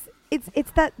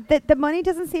 it's that the money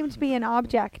doesn't seem to be an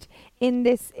object in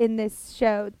this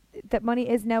show. That money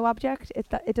is no object.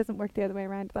 It doesn't work the other way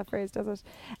around. That phrase, does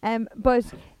it? But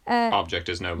object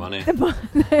is no money.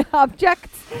 The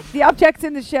objects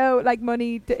in the show, like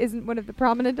money, isn't one of the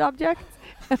prominent objects.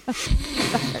 I'm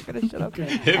gonna shut up.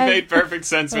 Okay. It made perfect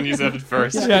sense when you said it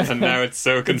first, and now it's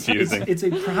so confusing. It's a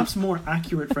perhaps more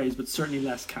accurate phrase, but certainly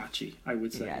less catchy, I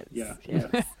would say. Yes.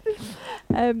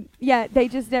 They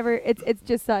just never. It's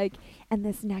just like, and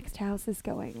this next house is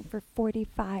going for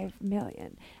 $45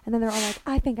 million, and then they're all like,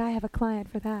 I think I have a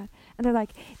client for that, and they're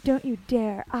like, don't you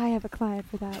dare, I have a client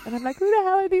for that, and I'm like, who the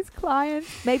hell are these clients?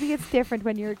 Maybe it's different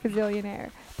when you're a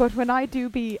gazillionaire, but when I do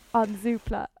be on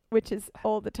Zoopla, which is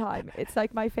all the time, it's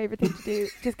like my favorite thing to do.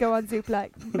 Just go on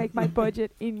Zoopla, make my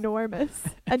budget enormous,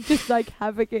 and just like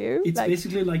have a go. It's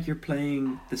basically like you're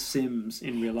playing The Sims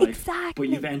in real life, exactly.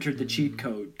 But you've entered the cheat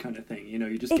code kind of thing.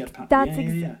 You just get past.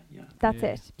 That's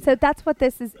it. So that's what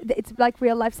this is. It's like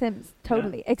real life Sims,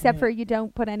 totally. Except for you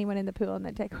don't put anyone in the pool and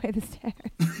then take away the stairs.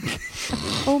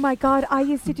 Oh my God! I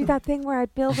used to do that thing where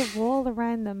I'd build a wall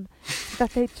around them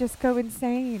that they'd just go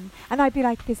insane, and I'd be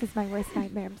like, "This is my worst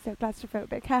nightmare. I'm so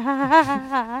claustrophobic."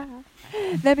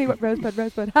 Let me rosebud.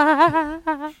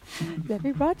 Let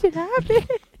me watch it happen.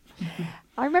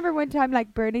 I remember one time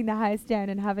like burning the house down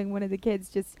and having one of the kids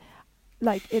just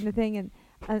like in the thing, and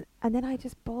then I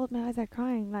just bawled my eyes out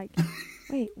crying, like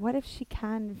wait, what if she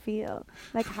can feel?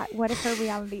 Like, what if her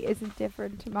reality isn't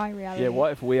different to my reality? Yeah,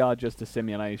 what if we are just a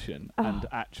simulation and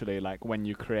actually, like, when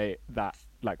you create that,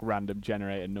 like, random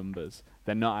generated numbers,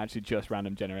 they're not actually just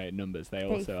random generated numbers. They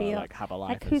also are, like, have a life.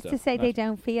 Like, who's to say they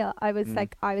don't feel? I was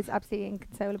I was absolutely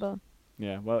inconsolable.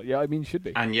 Yeah, well, yeah, I mean, you should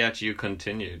be. And yet you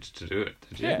continued to do it,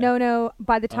 did you? Yeah. No,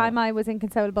 by the time I was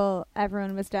inconsolable,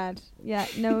 everyone was dead. Yeah,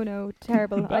 no,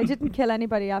 terrible. I didn't kill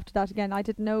anybody after that again. I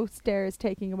did no stairs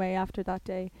taking away after that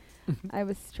day. I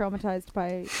was traumatized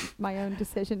by my own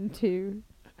decision to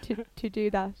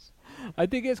do that. I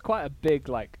think it's quite a big,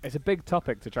 like, it's a big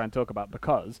topic to try and talk about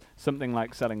because something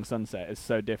like Selling Sunset is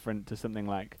so different to something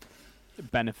like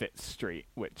Benefit Street,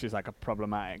 which is like a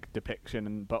problematic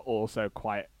depiction, but also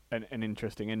quite an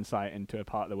interesting insight into a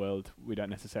part of the world we don't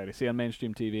necessarily see on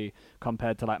mainstream TV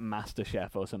compared to like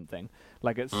MasterChef or something.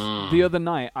 Like it's the other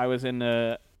night I was in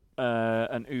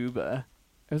an Uber.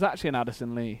 It was actually an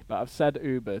Addison Lee, but I've said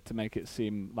Uber to make it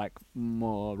seem like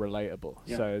more relatable.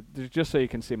 Yeah. So just so you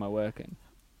can see my working,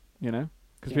 you know,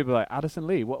 because people are like Addison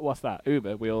Lee. What's that?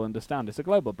 Uber. We all understand. It's a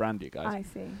global brand, you guys. I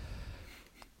see.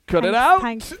 Cut it out.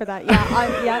 Thanks for that.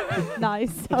 Yeah,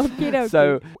 nice. Okey-dokey.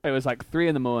 So it was like 3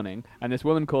 a.m, and this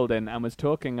woman called in and was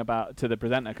talking to the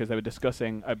presenter because they were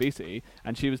discussing obesity,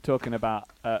 and she was talking about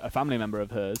a family member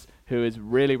of hers who is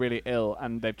really, really ill,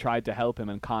 and they've tried to help him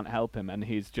and can't help him, and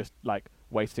he's just like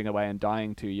wasting away and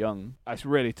dying too young. It's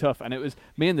really tough. And it was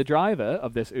me and the driver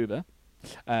of this Uber.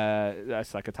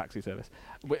 That's like a taxi service.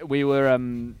 We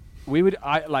hadn't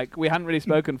really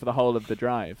spoken for the whole of the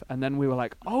drive, and then we were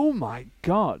like, oh my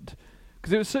god,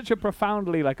 because it was such a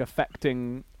profoundly like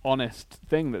affecting, honest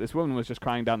thing that this woman was just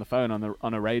crying down the phone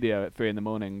on a radio at 3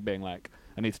 a.m, being like,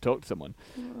 I need to talk to someone.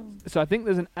 So I think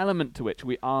there's an element to which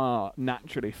we are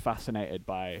naturally fascinated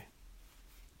by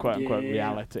quote unquote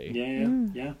reality.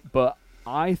 Yeah. But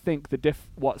I think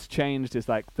what's changed is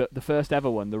like the first ever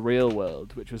one, The Real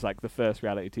World, which was like the first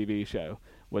reality TV show,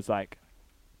 was like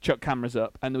chuck cameras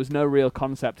up, and there was no real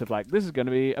concept of like this is going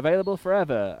to be available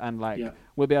forever, and like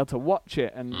we'll be able to watch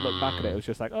it and look back at it. It was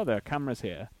just like, oh, there are cameras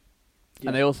here.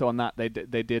 And they also on that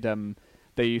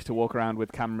they used to walk around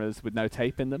with cameras with no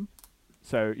tape in them,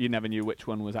 so you never knew which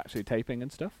one was actually taping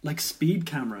and stuff. Like speed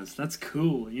cameras. That's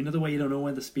cool. You know the way you don't know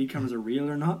when the speed cameras are real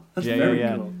or not? That's very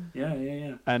cool.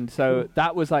 Yeah. And so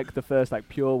that was like the first like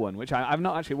pure one, which I've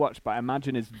not actually watched, but I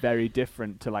imagine is very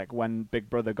different to like when Big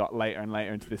Brother got later and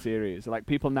later into the series. Like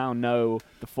people now know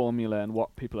the formula and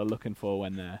what people are looking for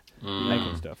when they're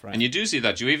making stuff, right? And you do see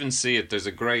that. You even see it. There's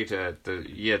a great,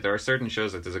 there are certain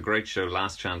shows, like there's a great show,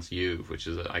 Last Chance U, which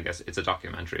is, I guess, it's a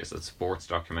documentary. It's a sports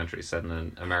documentary set in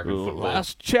an American football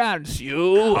Last Chance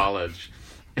U college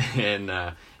in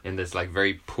this like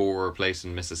very poor place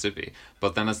in Mississippi.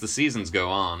 But then as the seasons go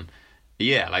on,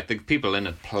 like the people in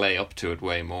it play up to it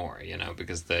way more, you know,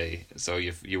 because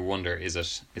you wonder, is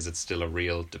it still a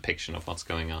real depiction of what's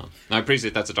going on? Now, I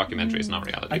appreciate that's a documentary, it's not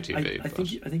reality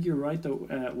TV. I think you're right though.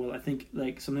 Well, I think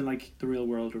like something like The Real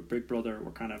World or Big Brother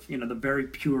were kind of, you know, the very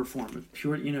pure form of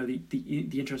pure, you know,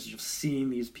 the interest of just seeing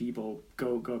these people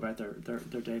go about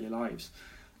their daily lives.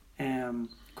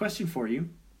 Question for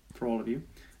all of you.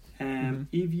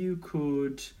 If you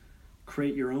could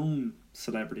create your own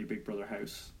celebrity Big Brother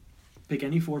house, pick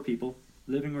any 4 people,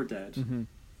 living or dead,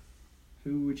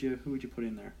 who would you put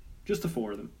in there? Just the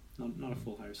 4 of them, not a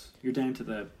full house. You're down to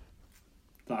the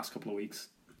last couple of weeks.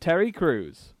 Terry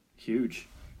Crews. Huge.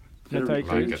 Terry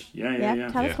Crews.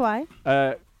 Yeah. Tell us why.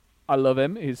 I love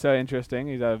him. He's so interesting.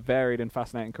 He's a varied and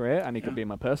fascinating career, and he could be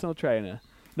my personal trainer.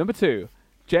 Number 2,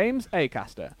 James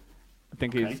Acaster. I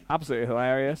think he's absolutely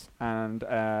hilarious, and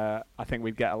I think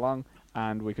we'd get along,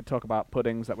 and we could talk about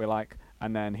puddings that we like,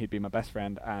 and then he'd be my best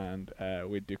friend, and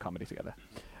we'd do comedy together.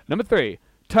 Number 3,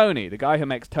 Tony, the guy who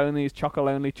makes Tony's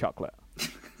Chocolonely chocolate,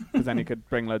 because then he could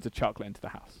bring loads of chocolate into the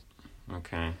house.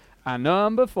 Okay. And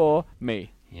number 4,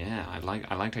 me. Yeah, I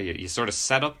liked how you sort of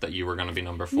set up that you were going to be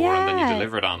number 4, and then you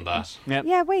delivered on that. Yep.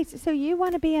 Yeah, wait, so you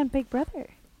want to be on Big Brother?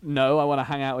 No, I want to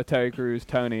hang out with Terry Crews,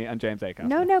 Tony, and James Acaster.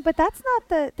 No, but that's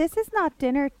not this is not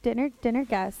dinner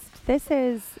guest. This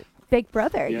is Big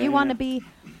Brother. You want to be,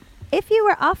 if you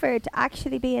were offered to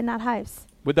actually be in that house.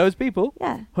 With those people?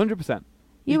 Yeah. 100%.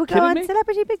 You would go on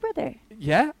Celebrity Big Brother?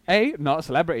 Yeah. Not a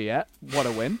celebrity yet. What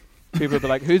a win. People would be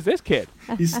like, who's this kid?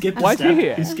 He skipped a step. Why is he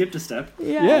here? He skipped a step.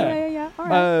 Yeah. All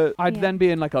right. I'd then be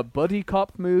in like a buddy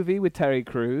cop movie with Terry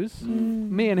Crews.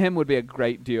 Me and him would be a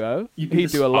great duo.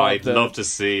 He'd do a lot. I'd love to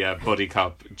see a buddy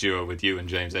cop duo with you and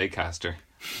James Acaster.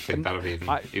 I think that'll be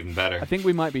even better. I think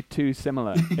we might be too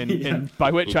similar,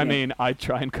 by which I mean I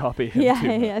try and copy him too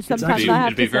much. Yeah, sometimes I have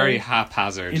it'd be very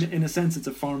haphazard. In a sense, it's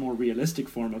a far more realistic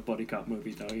form of buddy cop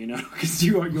movie, though, because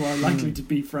you are likely to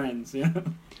be friends,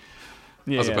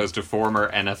 As opposed to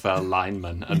former NFL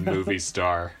lineman and movie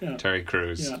star Terry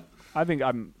Crews. Yeah. I think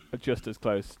I'm just as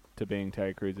close to being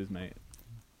Terry Crews' mate.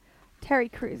 Terry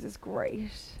Crews is great.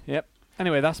 Yep.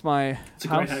 Anyway, that's my It's a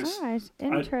great house. All right,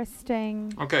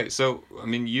 interesting. Okay, so, I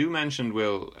mean, you mentioned,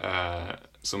 Will,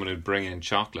 someone who'd bring in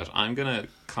chocolate. I'm going to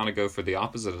kind of go for the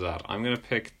opposite of that. I'm going to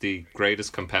pick the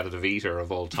greatest competitive eater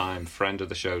of all time, friend of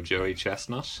the show, Joey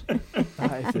Chestnut.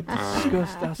 That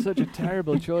is that's such a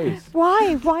terrible choice.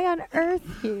 Why? Why on earth,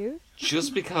 Hugh?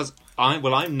 Just because I'm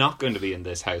not going to be in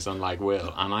this house, unlike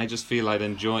Will, and I just feel I'd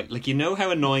enjoy. Like, you know how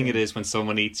annoying it is when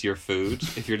someone eats your food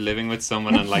if you're living with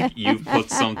someone and like you've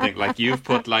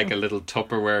put like a little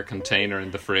Tupperware container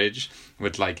in the fridge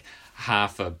with like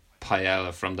half a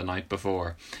paella from the night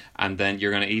before, and then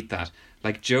you're going to eat that.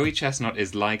 Like, Joey Chestnut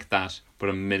is like that, but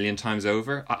a million times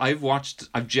over.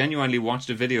 I've genuinely watched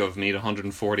a video of me eat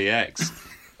 140 eggs.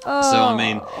 Oh. So, I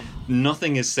mean,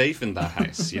 nothing is safe in that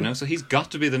house, So he's got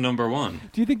to be the number one.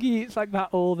 Do you think he eats like that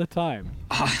all the time?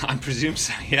 I presume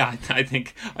so, yeah. I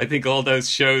think all those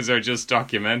shows are just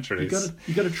documentaries.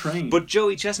 You got to train. But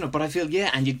Joey Chestnut, but I feel,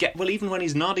 and you'd get, even when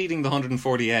he's not eating the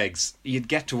 140 eggs, you'd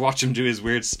get to watch him do his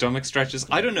weird stomach stretches.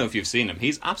 I don't know if you've seen him.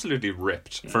 He's absolutely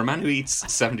ripped. For a man who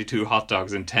eats 72 hot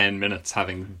dogs in 10 minutes,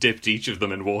 having dipped each of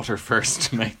them in water first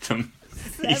to make them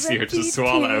easier to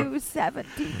swallow.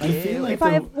 72. I feel like if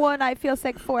I have one, I feel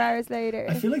sick 4 hours later.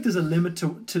 I feel like there's a limit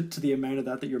to the amount of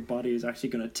that your body is actually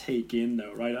going to take in,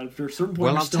 though, right? After a certain point,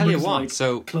 well, I'll tell you what.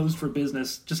 So closed for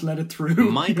business, just let it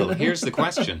through. Michael, here's the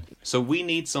question. So we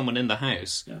need someone in the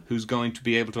house who's going to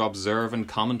be able to observe and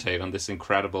commentate on this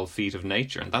incredible feat of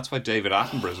nature, and that's why David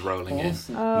Attenborough is rolling in,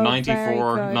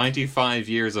 94, 95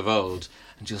 years of old,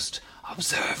 and just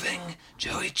observing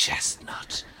Joey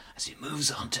Chestnut as he moves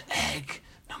on to egg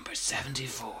number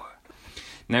 74.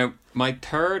 Now, my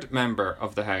third member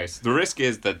of the house, the risk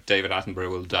is that David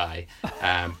Attenborough will die,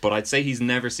 but I'd say he's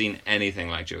never seen anything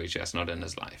like Joey Chestnut in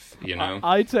his life,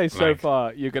 I'd say so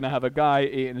far you're going to have a guy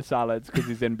eating salads because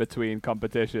he's in between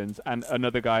competitions and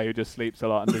another guy who just sleeps a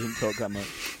lot and doesn't talk that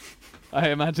much. I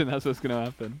imagine that's what's going to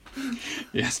happen.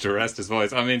 Yes, to rest his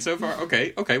voice. I mean, so far,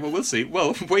 okay, well, we'll see.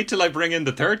 Well, wait till I bring in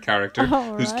the third character,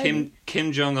 who's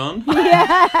Kim Jong-un.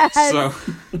 Yes! So,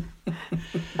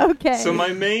 okay. So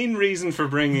my main reason for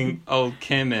bringing old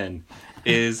Kim in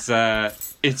is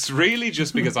it's really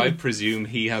just because I presume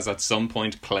he has at some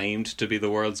point claimed to be the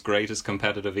world's greatest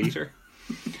competitive eater,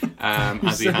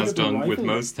 as he has done with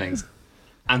most things.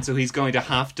 And so he's going to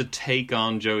have to take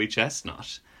on Joey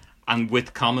Chestnut, and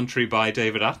with commentary by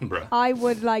David Attenborough. I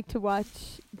would like to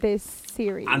watch this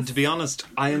series. And to be honest,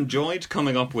 I enjoyed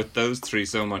coming up with those three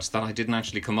so much that I didn't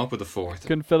actually come up with a fourth.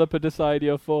 Can Philippa decide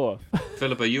your fourth?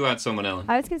 Philippa, you had someone else.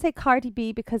 I was going to say Cardi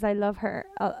B because I love her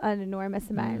an enormous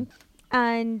amount.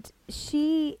 And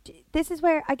this is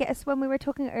where, I guess, when we were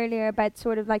talking earlier about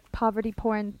sort of like poverty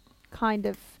porn kind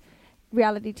of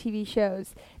reality TV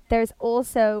shows, there's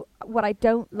also, what I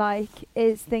don't like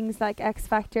is things like X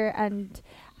Factor and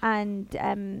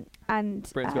Britain's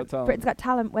Got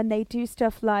Talent, when they do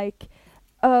stuff like,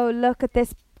 oh, look at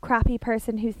this crappy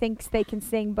person who thinks they can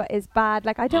sing but is bad.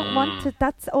 Like, I don't want to,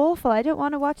 that's awful. I don't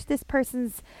want to watch this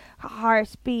person's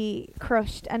heart be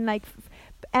crushed and like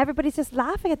everybody's just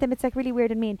laughing at them. It's like really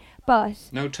weird and mean. But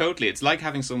no, totally. It's like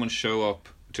having someone show up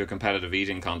to a competitive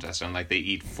eating contest and like they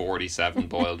eat 47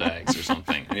 boiled eggs or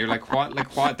something, and you're like,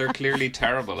 what? They're clearly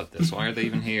terrible at this. Why are they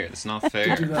even here? It's not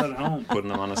fair. Do that at home. Putting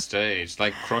them on a stage,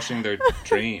 like crushing their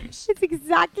dreams. It's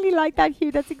exactly like that,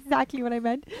 Hugh. That's exactly what I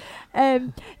meant.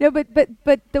 No, but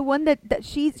the one that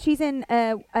she's in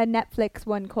a Netflix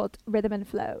one called Rhythm and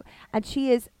Flow, and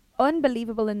she is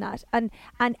unbelievable in that. And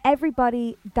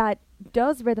everybody that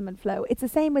does Rhythm and Flow, it's the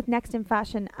same with Next in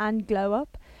Fashion and Glow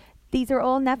Up. These are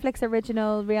all Netflix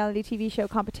original reality TV show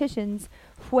competitions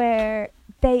where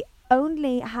they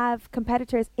only have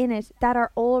competitors in it that are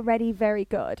already very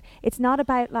good. It's not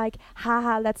about like,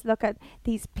 haha, let's look at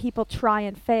these people try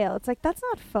and fail. It's like, that's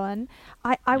not fun.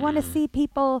 I want to see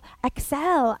people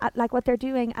excel at like what they're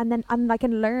doing, and then I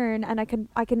can learn, and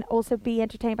I can also be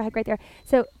entertained by how great they are.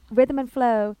 So Rhythm and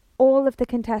Flow, all of the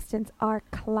contestants are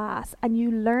class, and you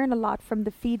learn a lot from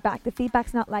the feedback. The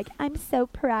feedback's not like, I'm so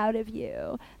proud of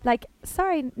you. Like,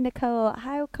 sorry, Nicole,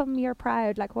 how come you're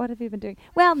proud? Like, what have you been doing?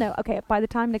 Well, no, okay, by the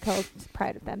time Nicole's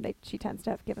proud of them, she tends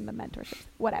to have given them mentorships,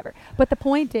 whatever. But the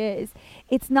point is,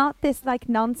 it's not this, like,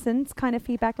 nonsense kind of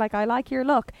feedback, like, I like your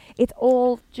look. It's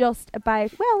all just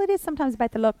about, well, it is sometimes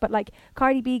about the look, but, like,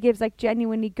 Cardi B gives, like,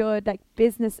 genuinely good, like,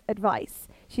 business advice.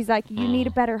 She's like, you need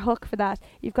a better hook for that.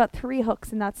 You've got 3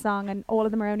 hooks in that song, and all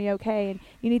of them are only okay, and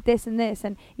you need this and this,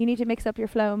 and you need to mix up your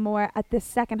flow more at the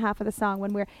second half of the song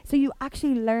when so you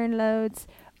actually learn loads,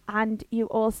 and you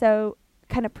also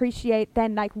can appreciate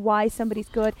then, like, why somebody's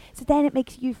good. So then it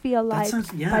makes you feel like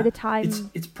by the time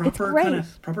it's proper kind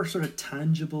of proper sort of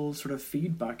tangible sort of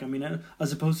feedback. I mean,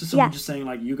 as opposed to someone just saying,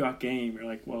 like, you got game. You're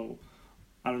like, well,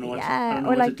 I don't know what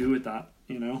to do with that,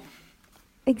 you know.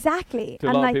 Exactly. Do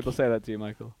a lot of people say that to you,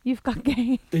 Michael? You've got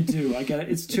game. They do. I get it.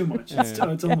 It's too much.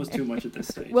 It's almost too much at this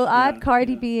stage. We'll add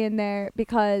Cardi B in there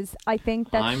because I think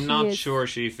that I'm not sure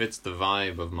she fits the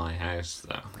vibe of my house,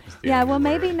 though. Yeah, well,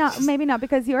 maybe not,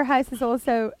 because your house is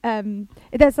also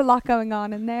there's a lot going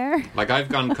on in there. Like, I've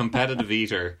gone competitive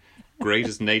eater,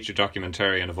 greatest nature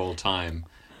documentarian of all time,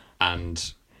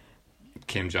 and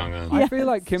Kim Jong-un. I feel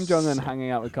like Kim Jong-un hanging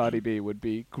out with Cardi B would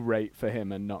be great for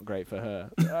him and not great for her.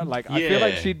 I feel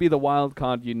like she'd be the wild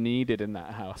card you needed in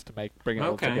that house to bring it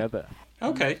all together.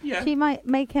 Okay, yeah. She might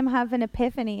make him have an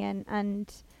epiphany,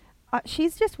 and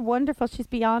she's just wonderful. She's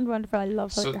beyond wonderful. I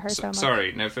love her so much.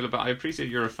 Sorry, now, Philippa, I appreciate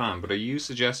you're a fan, but are you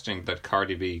suggesting that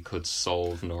Cardi B could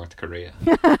solve North Korea?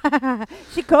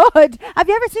 She could. Have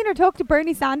you ever seen her talk to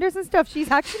Bernie Sanders and stuff?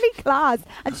 She's actually class,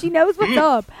 and she knows what's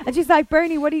up. And she's like,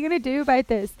 Bernie, what are you going to do about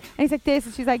this? And he's like, this.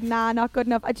 And she's like, nah, not good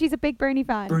enough. And she's a big Bernie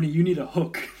fan. Bernie, you need a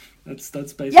hook. That's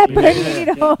basically... Yeah, Bernie, you need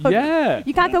a hook. Yeah.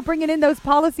 You can't go bringing in those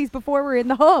policies before we're in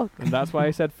the hook. And that's why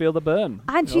I said feel the burn.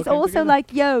 And she's also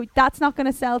like, yo, that's not going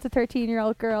to sell to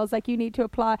 13-year-old girls. Like, you need to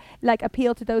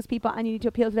appeal to those people, and you need to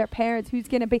appeal to their parents. Who's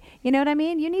going to be... You know what I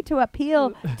mean? You need to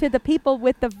appeal to the people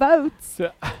with the votes.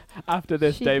 So after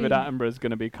this, David Attenborough is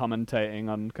going to be commentating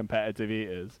on competitive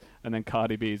eaters, and then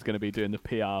Cardi B is going to be doing the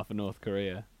PR for North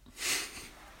Korea.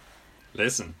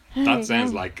 Listen, that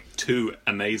sounds like 2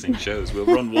 amazing shows. We'll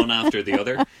run one after the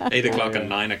other, 8 o'clock and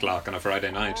 9 o'clock on a Friday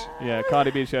night. Yeah,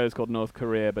 Cardi B's show is called North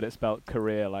Korea, but it's spelled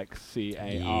career like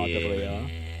Carrwr. Yeah.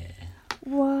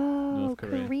 Whoa,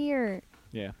 career.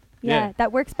 Yeah,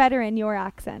 that works better in your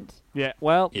accent. Yeah,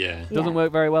 well, doesn't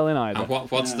work very well in either.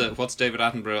 What's David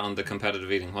Attenborough on the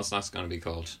competitive eating? What's that going to be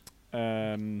called?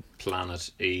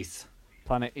 Planet Eat.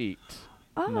 Planet Eat.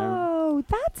 Oh,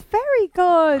 that's very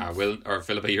good.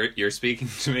 Philippa, you're speaking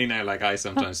to me now like I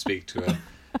sometimes speak to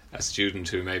a student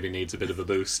who maybe needs a bit of a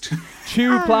boost.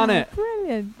 Chew Planet.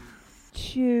 Brilliant.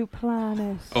 Chew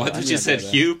Planet. Oh, I thought you said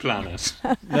Hugh Planet.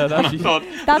 No, that's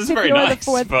that's if very you're nice, the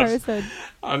fourth person.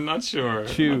 I'm not sure.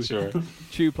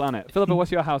 Chew Planet. Philippa,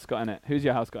 what's your house got in it? Who's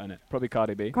your house got in it? Probably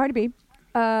Cardi B. Cardi B.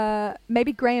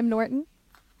 Maybe Graham Norton.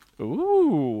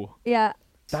 Ooh. Yeah.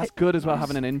 That's good as well,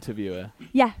 having an interviewer.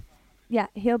 Yeah. Yeah,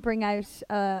 he'll bring out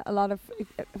a lot of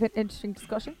interesting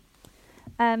discussion.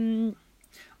 I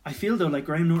feel though, like,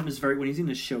 Graham Norton is when he's in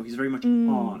this show, he's very much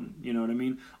on. You know what I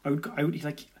mean? I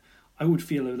would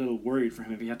feel a little worried for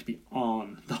him if he had to be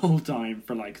on the whole time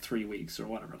for like 3 weeks or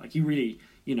whatever. Like, he really,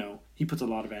 he puts a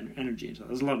lot of energy into that.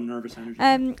 There's a lot of nervous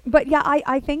energy. But yeah,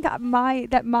 I think that my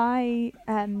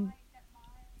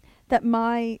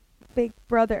big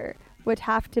brother would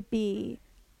have to be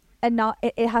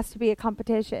it has to be a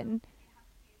competition.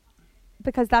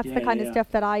 Because that's the kind of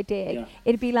stuff that I dig. Yeah.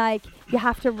 It'd be like, you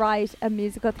have to write a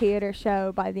musical theatre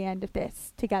show by the end of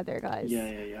this together, guys.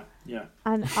 Yeah.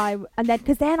 And then,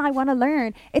 because then I want to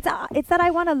learn. It's that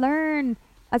I want to learn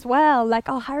as well. Like,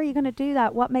 oh, how are you going to do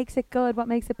that? What makes it good? What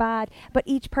makes it bad? But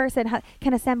each person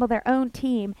can assemble their own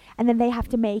team, and then they have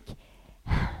to make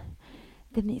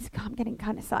the music. I'm getting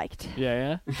kind of psyched.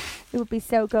 Yeah. It would be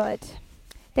so good.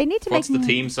 They need to What's the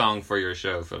theme song for your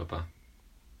show, Philippa?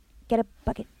 Get a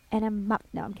bucket and a mop.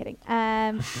 No, I'm kidding.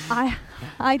 I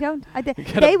don't.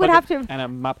 They would have to. And a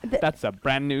mop. That's a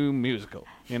brand new musical.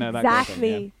 You know, that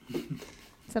exactly. Kind of thing,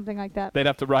 something like that. They'd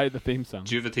have to write the theme song.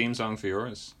 Do you have a theme song for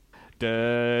yours?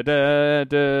 Da, da,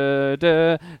 da,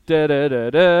 da, da, da, da,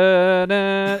 da,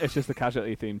 da. It's just the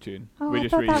Casualty theme tune. Oh, I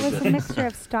thought that was a mixture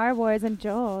of Star Wars and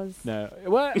Jaws. No,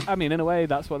 well, I mean, in a way,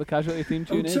 that's what the Casualty theme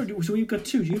tune is. So we've got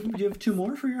 2. Do you have 2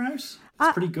 more for your house?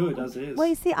 It's pretty good as is. Well,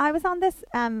 you see, I was on this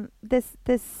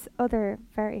this other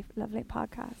very lovely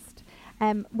podcast,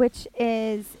 which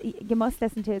is you must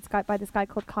listen to. It's by this guy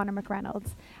called Conor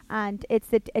McReynolds, and it's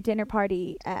a dinner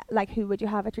party. Like, who would you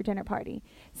have at your dinner party?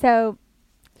 So.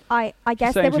 I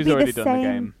guess they would be the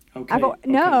same. Okay.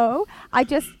 No,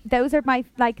 those are my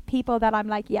like people that I'm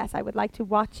like, yes, I would like to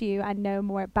watch you and know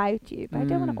more about you, but I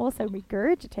don't want to also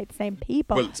regurgitate the same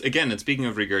people. Well, again, and speaking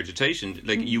of regurgitation,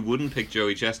 like you wouldn't pick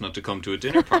Joey Chestnut to come to a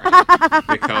dinner party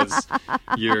because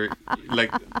you're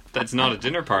like, that's not a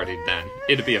dinner party. Then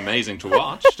it'd be amazing to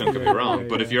watch. Don't get me wrong,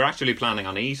 but if you're actually planning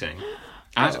on eating.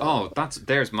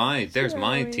 There's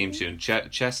my theme tune.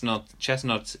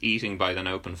 Chestnuts eating by an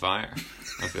open fire.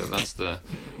 I feel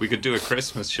we could do a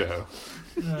Christmas show.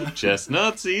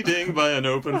 Chestnuts eating by an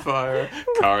open fire.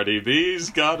 Cardi B's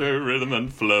got her rhythm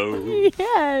and flow.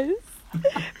 Yes.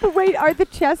 But wait, are the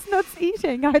chestnuts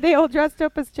eating? Are they all dressed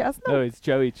up as chestnuts? No, it's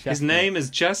Joey Chestnut. His name is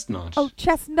Chestnut. Oh,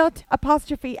 Chestnut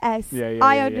apostrophe S. Yeah.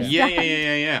 I understand.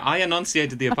 Yeah. I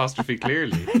enunciated the apostrophe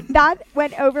clearly. That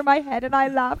went over my head and I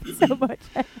laughed so much.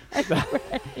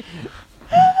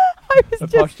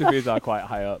 Apostrophes are quite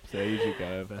high up, so they usually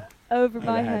go over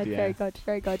my head. Yeah.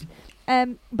 Very good.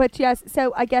 But yes,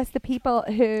 so I guess the people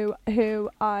who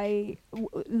I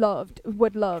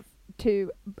would love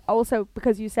to also,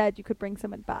 because you said you could bring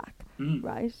someone back,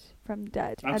 right, from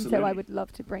dead. Absolutely. And so I would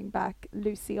love to bring back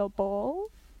Lucille Ball.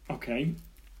 Okay.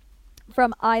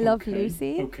 From I Love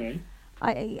Lucy. Okay.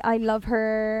 I love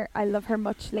her. I love her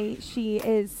muchly. She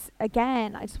is,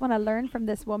 again, I just want to learn from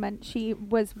this woman. She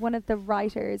was one of the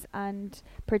writers and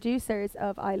producers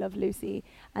of I Love Lucy,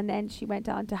 and then she went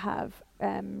on to have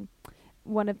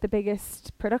one of the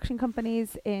biggest production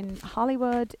companies in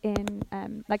Hollywood, in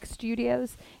like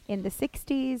studios in the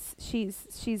 60s.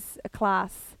 She's a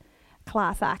class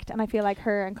act, and I feel like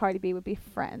her and Cardi B would be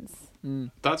friends.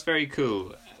 That's very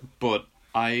cool, but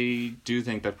I do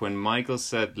think that when Michael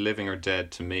said living or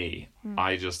dead to me,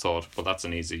 I just thought, well, that's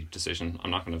an easy decision.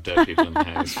 I'm not going to have dead people in the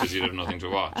house because you'd have nothing to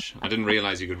watch. I didn't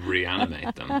realise you could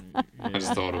reanimate them. I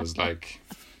just thought it was like...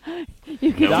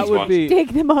 You could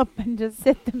dig them up and just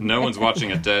sit them No there. one's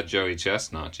watching a dead Joey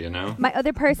Chestnut, you know? My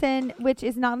other person, which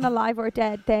is not an alive or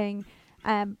dead thing,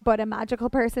 but a magical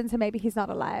person, so maybe he's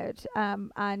not allowed.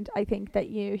 And I think that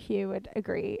you, Hugh, would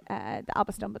agree. The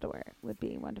Albus Dumbledore would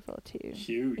be wonderful to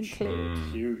include.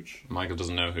 Huge. Michael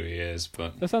doesn't know who he is,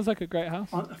 but that sounds like a great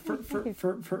house. For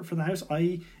the house,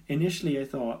 I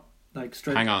thought like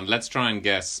straight. Hang on, let's try and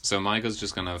guess. So Michael's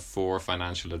just gonna have 4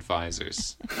 financial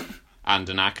advisors and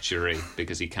an actuary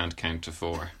because he can't count to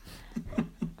 4.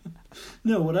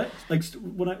 No, when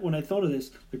I thought of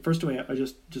this, like first away, I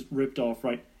just ripped off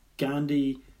right.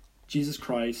 Gandhi, Jesus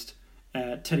Christ,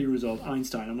 Teddy Roosevelt,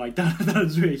 Einstein. I'm like, that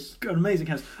is really an amazing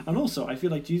house. And also, I feel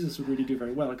like Jesus would really do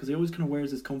very well because he always kind of wears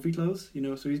his comfy clothes, you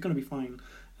know, so he's going to be fine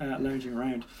lounging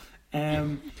around.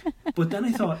 But then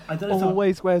I thought...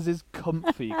 Always wears his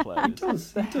comfy clothes. He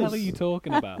does. What the hell are you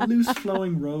talking about? Loose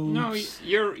flowing robes. No,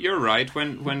 you're right.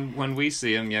 When we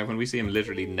see him, when we see him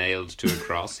literally nailed to a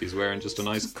cross, he's wearing just a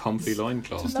nice comfy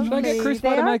loincloth. Should I get Chris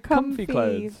to make comfy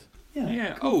clothes?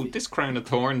 Yeah. Oh, this crown of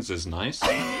thorns is nice.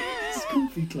 It's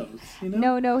comfy clothes, you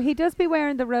know. No, he does be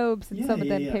wearing the robes in some of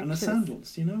the pictures. And the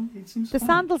sandals, you know. It seems the fine.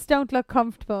 sandals don't look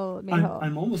comfortable, Miho.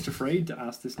 I'm almost afraid to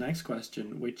ask this next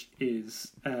question, which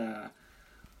is, so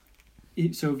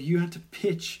if you had to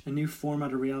pitch a new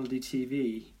format of reality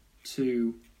TV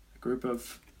to a group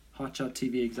of hotshot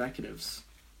TV executives,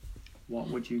 what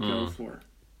would you go for?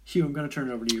 Hugh, I'm going to turn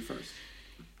it over to you first.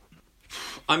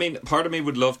 I mean, part of me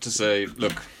would love to say,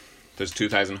 look, there's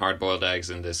 2,000 hard-boiled eggs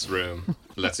in this room.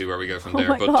 Let's see where we go from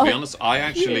there. But to be honest, I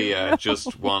actually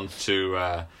just want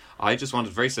to... I just want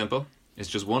it very simple. It's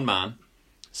just one man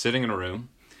sitting in a room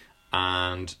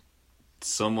and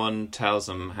someone tells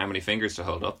him how many fingers to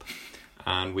hold up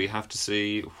and we have to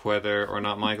see whether or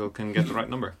not Michael can get the right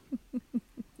number.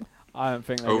 I don't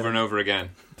think over and over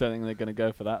again. Don't think they're going to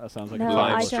go for that. That sounds like no, a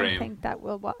live stream.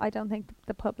 I don't think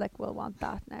the public will want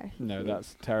that now. No,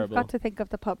 that's terrible. You've got to think of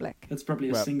the public. It's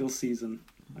probably a single season,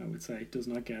 I would say. It does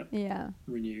not get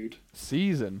renewed.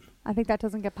 Season? I think that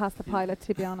doesn't get past the pilot,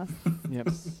 to be honest. Yep.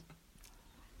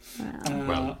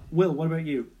 Will, what about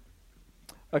you?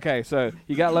 Okay, so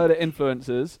you get a load of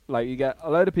influencers, like you get a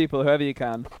load of people, whoever you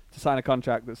can, to sign a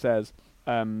contract that says,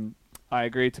 I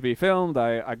agree to be filmed,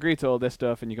 I agree to all this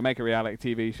stuff, and you can make a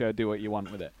reality TV show, do what you want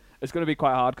with it. It's going to be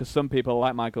quite hard because some people,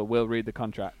 like Michael, will read the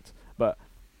contract. But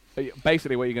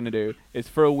basically what you're going to do is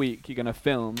for a week, you're going to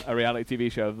film a reality TV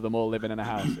show of them all living in a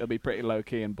house. It'll be pretty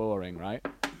low-key and boring, right?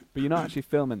 But you're not actually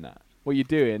filming that. What you're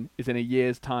doing is in a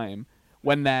year's time,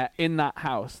 when they're in that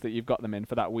house that you've got them in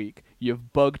for that week,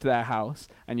 you've bugged their house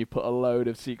and you've put a load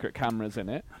of secret cameras in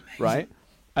it, right?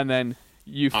 And then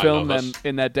you film them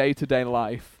in their day-to-day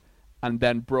life and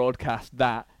then broadcast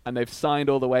that, and they've signed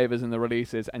all the waivers and the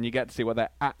releases, and you get to see what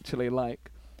they're actually like.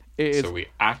 So we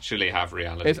actually have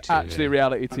reality it's TV. It's actually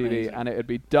reality TV, Amazing. and it'd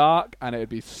be dark, and it'd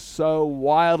be so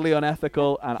wildly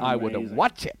unethical, and I would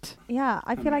watch it. Yeah,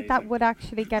 I feel like that Amazing. would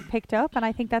actually get picked up, and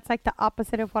I think that's like the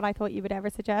opposite of what I thought you would ever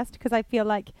suggest, because I feel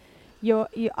like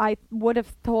I would have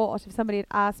thought if somebody had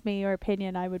asked me your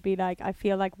opinion, I would be like, I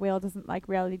feel like Will doesn't like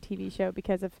reality TV show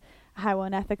because of how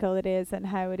unethical it is and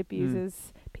how it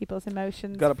abuses people's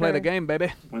emotions. Got to play the game,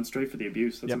 baby. Went straight for the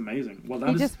abuse. That's amazing. Well,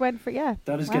 He just went for that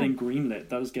is wow. getting greenlit.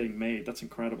 That is getting made. That's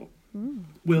incredible.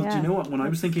 Will, do you know what? When I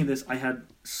was thinking of this, I had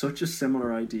such a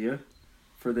similar idea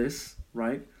for this,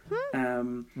 right?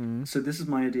 So this is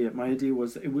my idea. My idea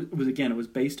was it was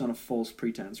based on a false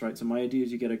pretense, right? So my idea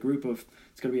is you get a group of,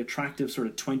 it's going to be attractive sort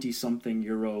of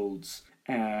 20-something-year-olds.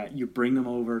 You bring them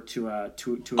over to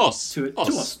us.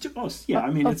 Yeah,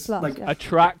 I mean, it's like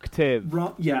attractive.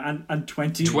 And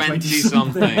 20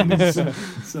 something.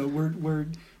 So we're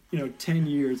 10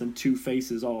 years and 2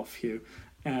 faces off here.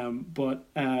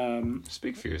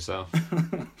 Speak for yourself.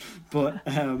 But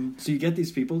so you get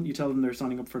these people, you tell them they're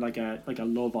signing up for like a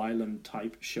Love Island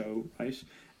type show, right?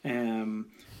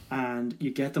 And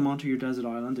you get them onto your desert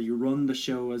island, and you run the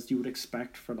show as you would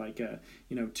expect for like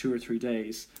 2 or 3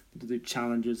 days. The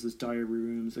challenges, there's diary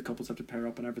rooms, the couples have to pair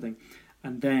up and everything,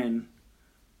 and then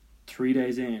 3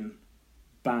 days in,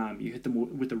 bam, you hit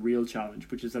them with the real challenge,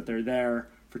 which is that they're there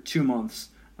for 2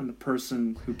 months, and the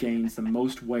person who gains the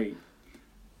most weight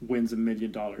wins $1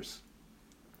 million.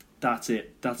 That's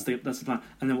it. That's the plan.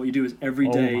 And then what you do is every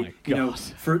day,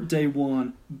 for day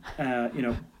one,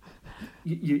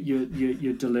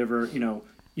 you deliver,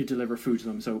 you deliver food to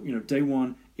them. So day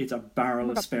one, it's a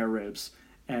barrel of spare ribs.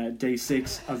 Day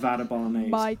 6, a vat of bolognese.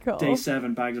 Michael. Day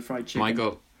 7, bags of fried chicken.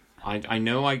 Michael, I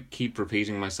know I keep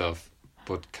repeating myself,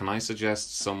 but can I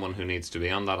suggest someone who needs to be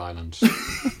on that island?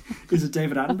 Is it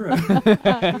David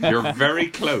Attenborough? You're very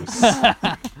close.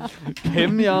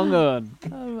 Kim Jong-un.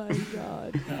 Oh my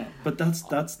god. But that's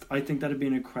I think that'd be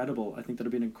an incredible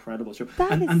show.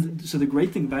 And so the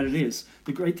great thing about it is,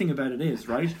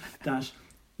 right, that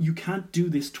you can't do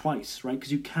this twice, right?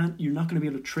 Because you're not going to be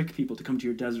able to trick people to come to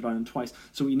your desert island twice.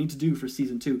 So what you need to do for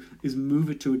season 2 is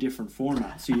move it to a different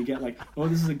format. So you get like, oh,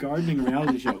 this is a gardening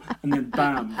reality show, and then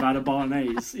bam, vat of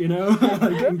bolognese,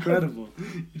 like incredible.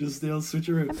 They'll switch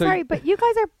around. I'm sorry, but you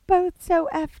guys are both so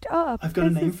effed up. I've got a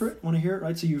name for it. Want to hear it?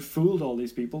 Right? So you've fooled all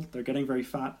these people. They're getting very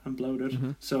fat and bloated.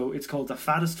 Mm-hmm. So it's called The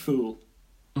Fattest Fool.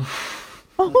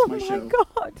 Oh my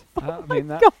god! Oh my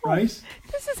god! Right?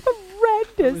 This is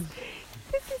horrendous.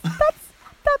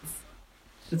 That's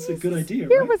it's a good idea,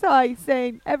 Here right? was I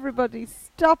saying, everybody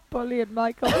stop bullying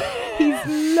Michael. He's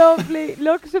lovely.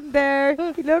 Look at him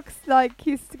there. He looks like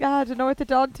he's had an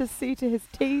orthodontist see to his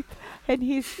teeth, and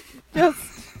he's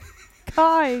just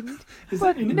kind. Is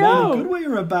but that in no. a good way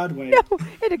or a bad way? No,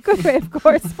 in a good way, of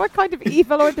course. What kind of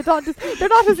evil orthodontist? They're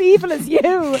not as evil as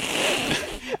you.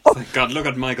 God, look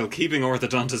at Michael keeping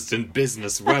orthodontist in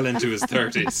business well into his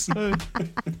 30s.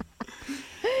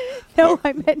 No,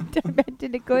 I meant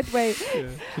in a good way. Yeah.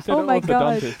 She said oh my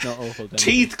god! Not awful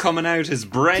teeth coming out his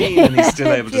brain, and he's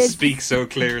still able to speak so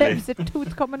clearly. There's a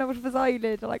tooth coming out of his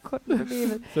eyelid, and I couldn't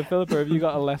believe it. So, Philippa, have you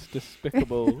got a less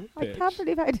despicable pitch? I can't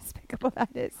believe how despicable that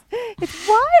is. It's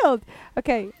wild.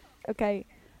 Okay.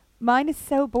 Mine is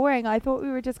so boring. I thought we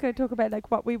were just going to talk about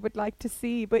like what we would like to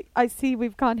see, but I see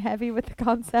we've gone heavy with the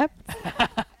concept.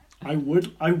 I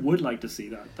would like to see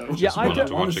that though. Yeah, I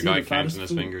don't want to watch a guy counting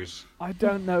his fingers. I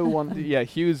don't know yeah,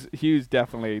 Hugh's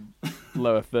definitely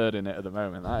lower third in it at the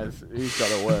moment. He's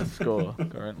got a worse score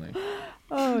currently.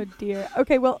 Oh dear.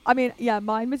 Okay, well, I mean, yeah,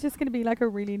 mine was just going to be like a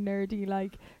really nerdy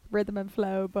like rhythm and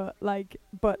flow, but like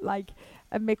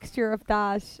a mixture of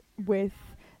that with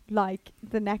like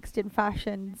the Next in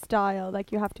Fashion style.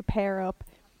 Like you have to pair up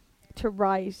to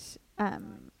write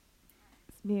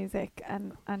music,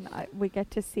 and we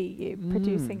get to see you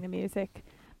producing the music,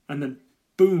 and then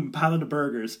boom, pallet of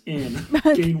burgers in,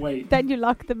 gain weight. Then you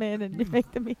lock them in and you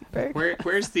make them eat burgers.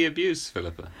 Where's the abuse,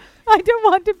 Philippa? I don't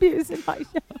want abuse in my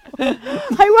show.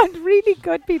 I want really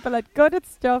good people that good at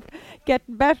stuff,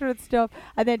 getting better at stuff,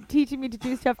 and then teaching me to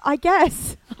do stuff. I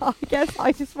guess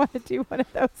I just want to do one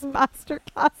of those master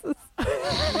classes.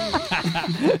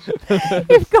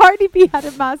 If Cardi B had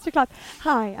a master class,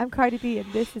 hi, I'm Cardi B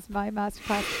and this is my master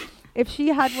class. If she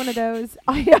had one of those,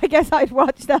 I guess I'd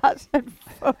watch that and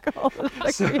fuck all of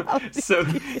the So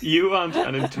you want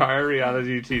an entire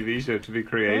reality TV show to be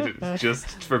created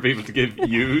just for people to give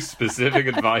you specific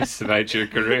advice about your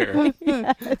career?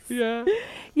 Yes. Yeah.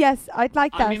 Yes, I'd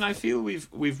like that. I mean, I feel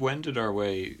we've wended our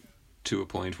way to a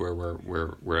point where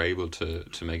we're able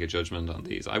to make a judgment on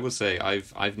these. I will say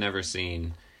I've never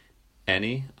seen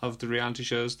any of the reality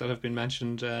shows that have been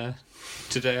mentioned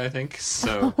today, I think.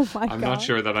 So I'm not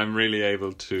sure that I'm really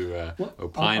able to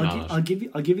opine on it. I'll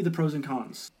give you the pros and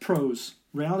cons. Pros: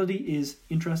 reality is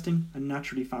interesting and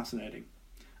naturally fascinating,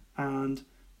 and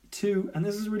two, and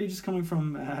this is really just coming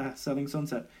from Selling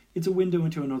Sunset, it's a window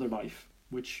into another life,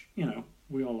 which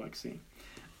we all like seeing.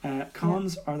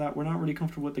 Cons are that we're not really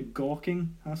comfortable with the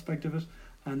gawking aspect of it,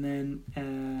 and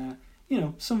then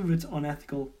some of it's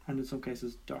unethical and in some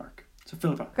cases dark. So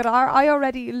Philippa, I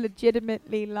already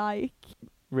legitimately like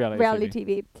reality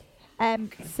TV.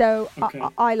 So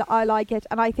I like it,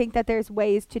 and I think that there's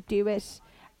ways to do it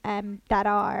that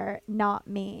are not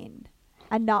mean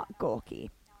and not gawky,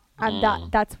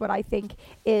 and that's what I think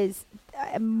is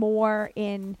more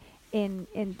in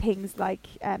things like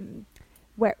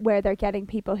where they're getting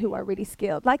people who are really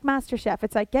skilled, like MasterChef.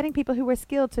 It's like getting people who are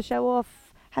skilled to show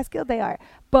off how skilled they are,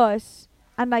 but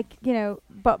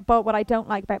what I don't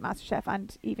like about MasterChef,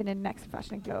 and even in Next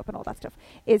Fashion and Glow Up and all that stuff,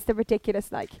 is the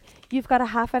ridiculous, like, you've got a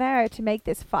half an hour to make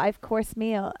this 5-course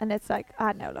meal, and it's like,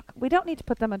 no, look, we don't need to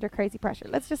put them under crazy pressure.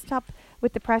 Let's just stop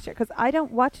with the pressure, because I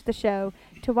don't watch the show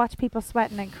to watch people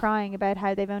sweating and crying about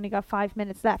how they've only got 5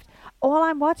 minutes left. All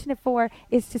I'm watching it for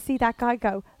is to see that guy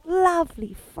go,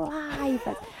 lovely fly,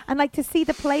 and like to see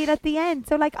the plate at the end.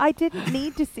 So like, I didn't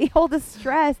need to see all the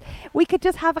stress. We could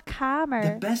just have a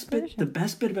calmer. The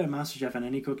best bit about MasterChef and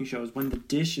any cooking show is when the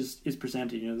dish is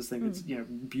presented. This thing that's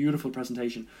beautiful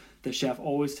presentation. The chef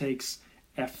always takes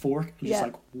a fork and just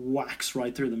like whacks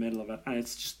right through the middle of it, and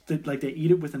it's just like they eat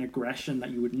it with an aggression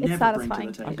that you would never bring to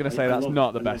the table. I'm going to say that's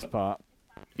not the best part.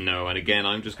 No, and again,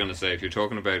 I'm just going to say, if you're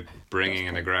talking about bringing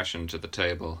an aggression to the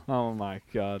table, oh my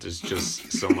god, there's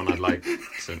just someone I'd like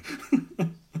to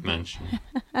mention.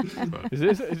 Is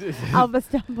this Albus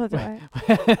Dumbledore?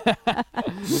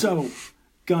 So,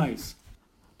 guys,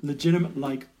 legitimate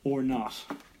like or not?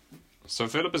 So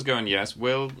Philip is going yes.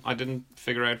 Will, I didn't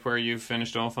figure out where you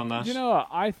finished off on that. You know what?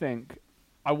 I think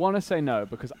I want to say no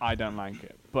because I don't like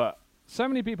it, but so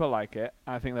many people like it.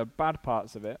 I think there are bad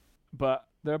parts of it, but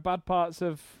there are bad parts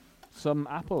of some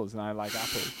apples, and I like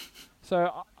apples.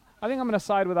 So I think I'm going to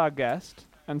side with our guest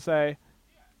and say,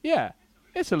 yeah,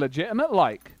 it's a legitimate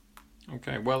like.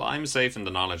 Okay, well, I'm safe in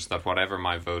the knowledge that whatever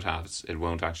my vote has, it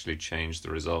won't actually change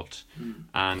the result.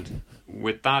 And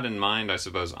with that in mind, I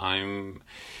suppose I've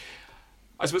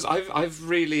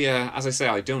really, as I say,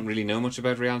 I don't really know much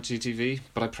about reality TV,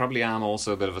 but I probably am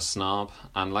also a bit of a snob.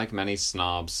 And like many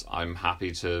snobs, I'm happy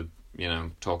to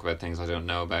talk about things I don't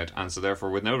know about, and so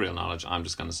therefore with no real knowledge I'm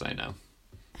just going to say no.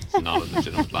 It's not a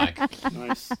legitimate like.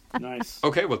 Nice.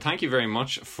 Okay, well, thank you very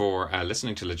much for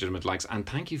listening to Legitimate Likes, and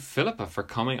thank you, Philippa, for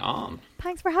coming on.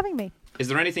 Thanks for having me. Is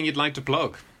there anything you'd like to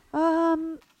plug?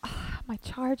 My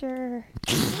charger.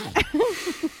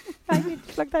 I need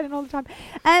to plug that in all the time.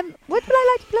 What would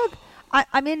I like to plug?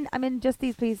 I'm in Just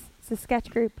These Please. It's a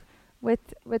sketch group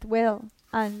with Will.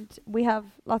 And we have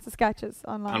lots of sketches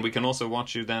online. And we can also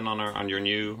watch you then on your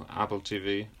new Apple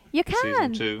TV. You can.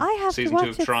 Season 2. I have Season to watch 2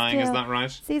 of it Trying, still. Is that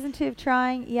right? Season 2 of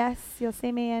Trying, yes. You'll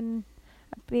see me in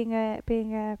being a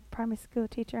primary school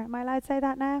teacher. Am I allowed to say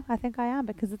that now? I think I am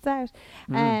because it's out.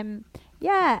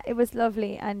 Yeah, it was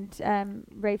lovely, and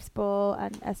Rafe Spall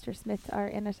and Esther Smith are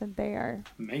in it, and they are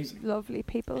amazing, lovely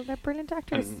people. They're brilliant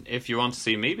actors. And if you want to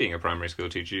see me being a primary school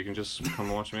teacher, you can just come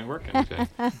and watch me at work anytime.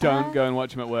 Don't go and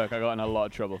watch him at work. I got in a lot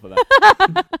of trouble for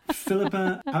that.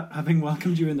 Philippa, having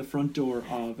welcomed you in the front door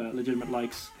of Legitimate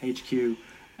Likes HQ,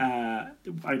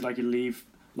 I'd like you to leave.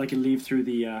 Through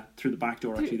the back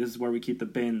door. Actually, this is where we keep the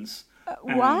bins.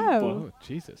 Wow! Oh,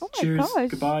 Jesus! Oh cheers.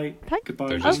 Gosh. Goodbye. Goodbye.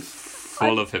 They're just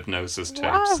full of hypnosis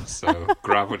tips. So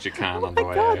grab what you can on the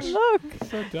way out. Look,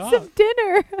 so dark. Some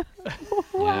dinner.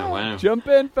 Yeah, wow. Jump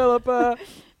in, Philippa.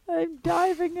 I'm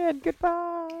diving in.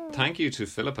 Goodbye. Thank you to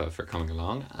Philippa for coming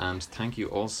along, and thank you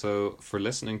also for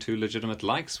listening to Legitimate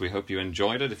Likes. We hope you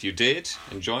enjoyed it. If you did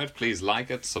enjoy it, please like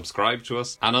it, subscribe to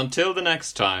us, and until the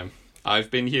next time,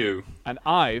 I've been Hugh. And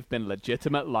I've been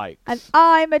Legitimate Likes. And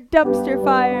I'm a dumpster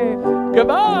fire.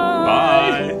 Goodbye.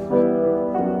 Bye.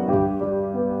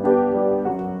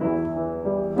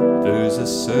 There's a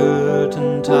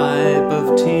certain type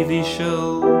of TV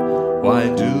show. Why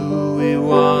do we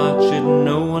watch it?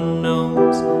 No one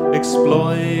knows.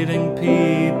 Exploiting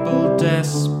people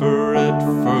desperate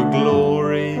for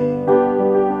glory.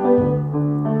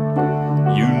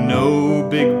 You know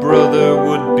Big Brother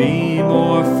would be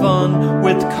more fun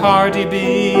with Cardi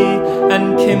B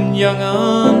and Kim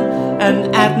Jong-un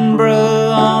and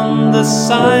Attenborough on the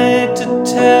side to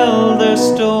tell their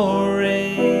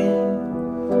story.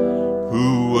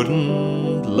 Who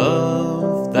wouldn't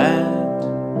love that?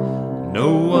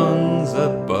 No one's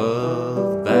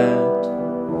above that.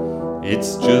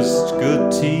 It's just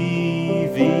good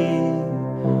TV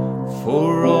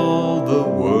for all the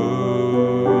world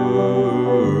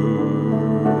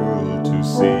to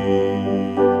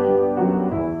see.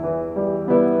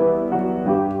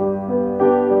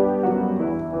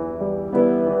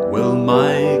 Well,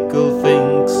 Michael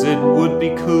thinks it would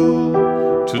be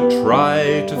cool to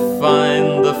try to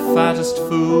find the fattest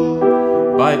fool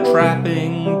by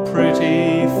trapping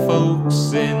pretty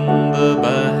folks in the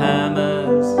Bahamas.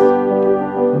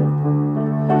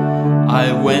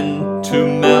 I went to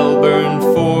Melbourne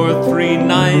for 3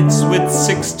 nights with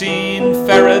 16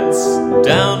 ferrets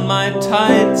down my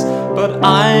tights, but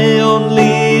I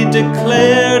only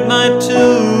declared my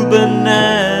 2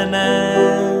 bananas.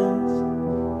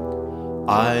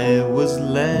 I was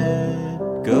let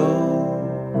go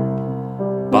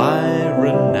by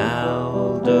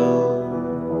Ronaldo,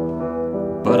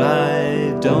 but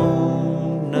I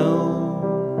don't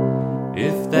know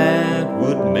if that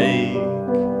would make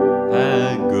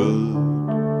a good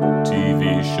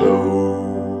TV show.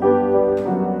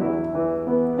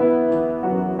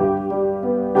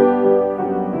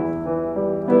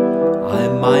 I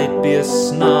might be a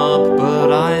snob,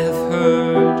 but I have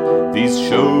heard these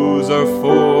shows are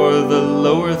for the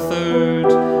lower third.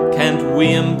 Can't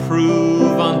we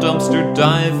improve on Dumpster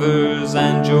Divers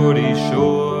and Geordie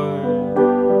Shore?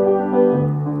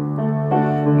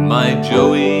 My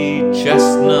Joey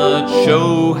Chestnut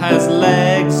show has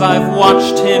legs. I've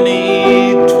watched him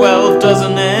eat 12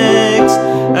 dozen eggs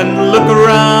and look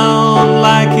around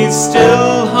like he's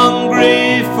still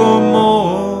hungry for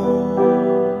more.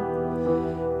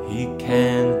 He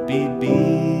can't be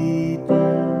beaten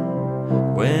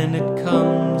when it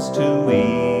comes to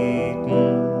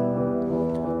eating.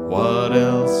 What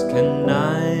else can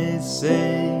I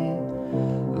say?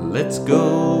 Let's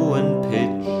go and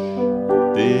pitch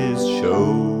this show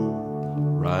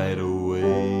right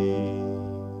away.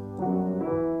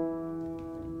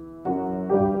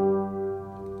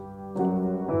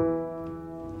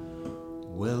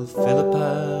 Well,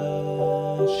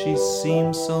 Philippa, she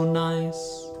seems so nice,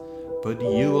 but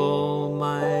you all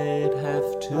might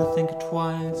have to think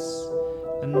twice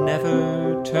and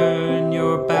never turn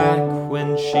your back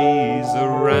when she's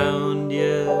around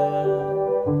you.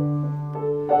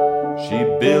 She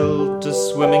built a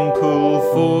swimming pool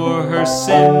for her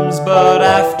Sims, but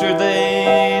after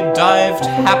they dived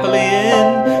happily in,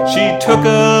 she took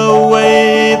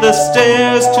away the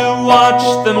stairs to watch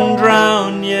them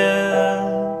drown, yeah.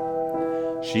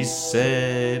 She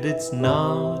said it's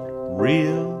not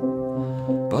real,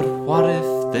 but what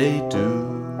if they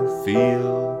do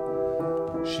feel?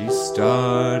 She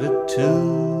started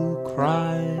to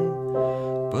cry,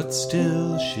 but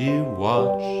still she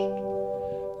watched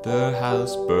their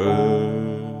house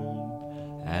burn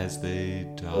as they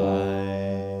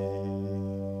died.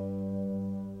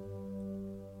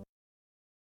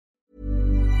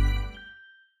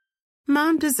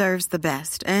 Mom deserves the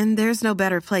best, and there's no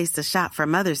better place to shop for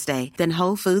Mother's Day than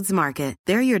Whole Foods Market.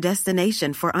 They're your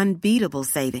destination for unbeatable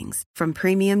savings, from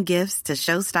premium gifts to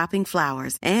show-stopping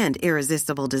flowers and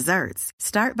irresistible desserts.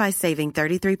 Start by saving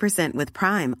 33% with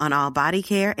Prime on all body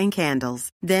care and candles.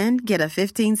 Then get a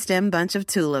 15-stem bunch of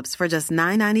tulips for just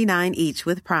 $9.99 each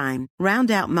with Prime.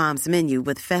 Round out Mom's menu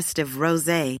with festive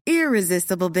rosé,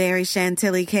 irresistible berry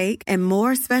chantilly cake, and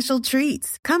more special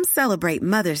treats. Come celebrate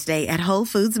Mother's Day at Whole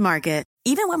Foods Market.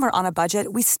 Even when we're on a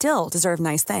budget, we still deserve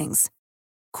nice things.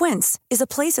 Quince is a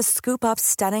place to scoop up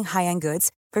stunning high-end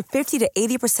goods for 50 to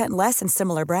 80% less than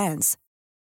similar brands.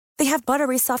 They have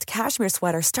buttery soft cashmere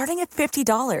sweaters starting at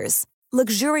 $50,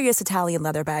 luxurious Italian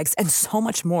leather bags, and so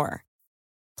much more.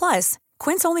 Plus,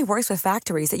 Quince only works with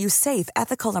factories that use safe,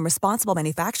 ethical, and responsible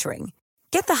manufacturing.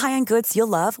 Get the high-end goods you'll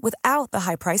love without the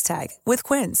high price tag with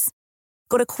Quince.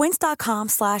 Go to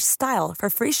quince.com/style for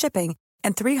free shipping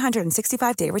and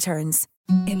 365-day returns.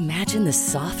 Imagine the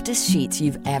softest sheets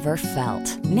you've ever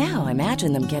felt. Now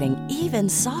imagine them getting even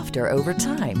softer over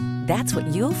time. That's what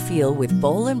you'll feel with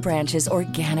Boll & Branch's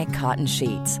organic cotton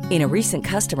sheets. In a recent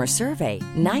customer survey,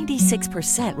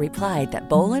 96% replied that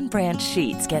Boll & Branch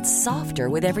sheets get softer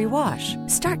with every wash.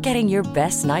 Start getting your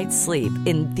best night's sleep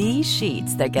in these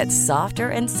sheets that get softer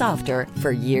and softer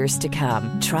for years to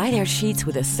come. Try their sheets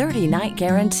with a 30-night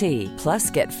guarantee. Plus,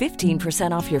 get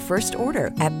 15% off your first order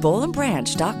at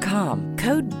bollandbranch.com.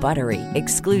 Code BUTTERY.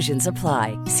 Exclusions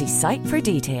apply. See site for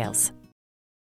details.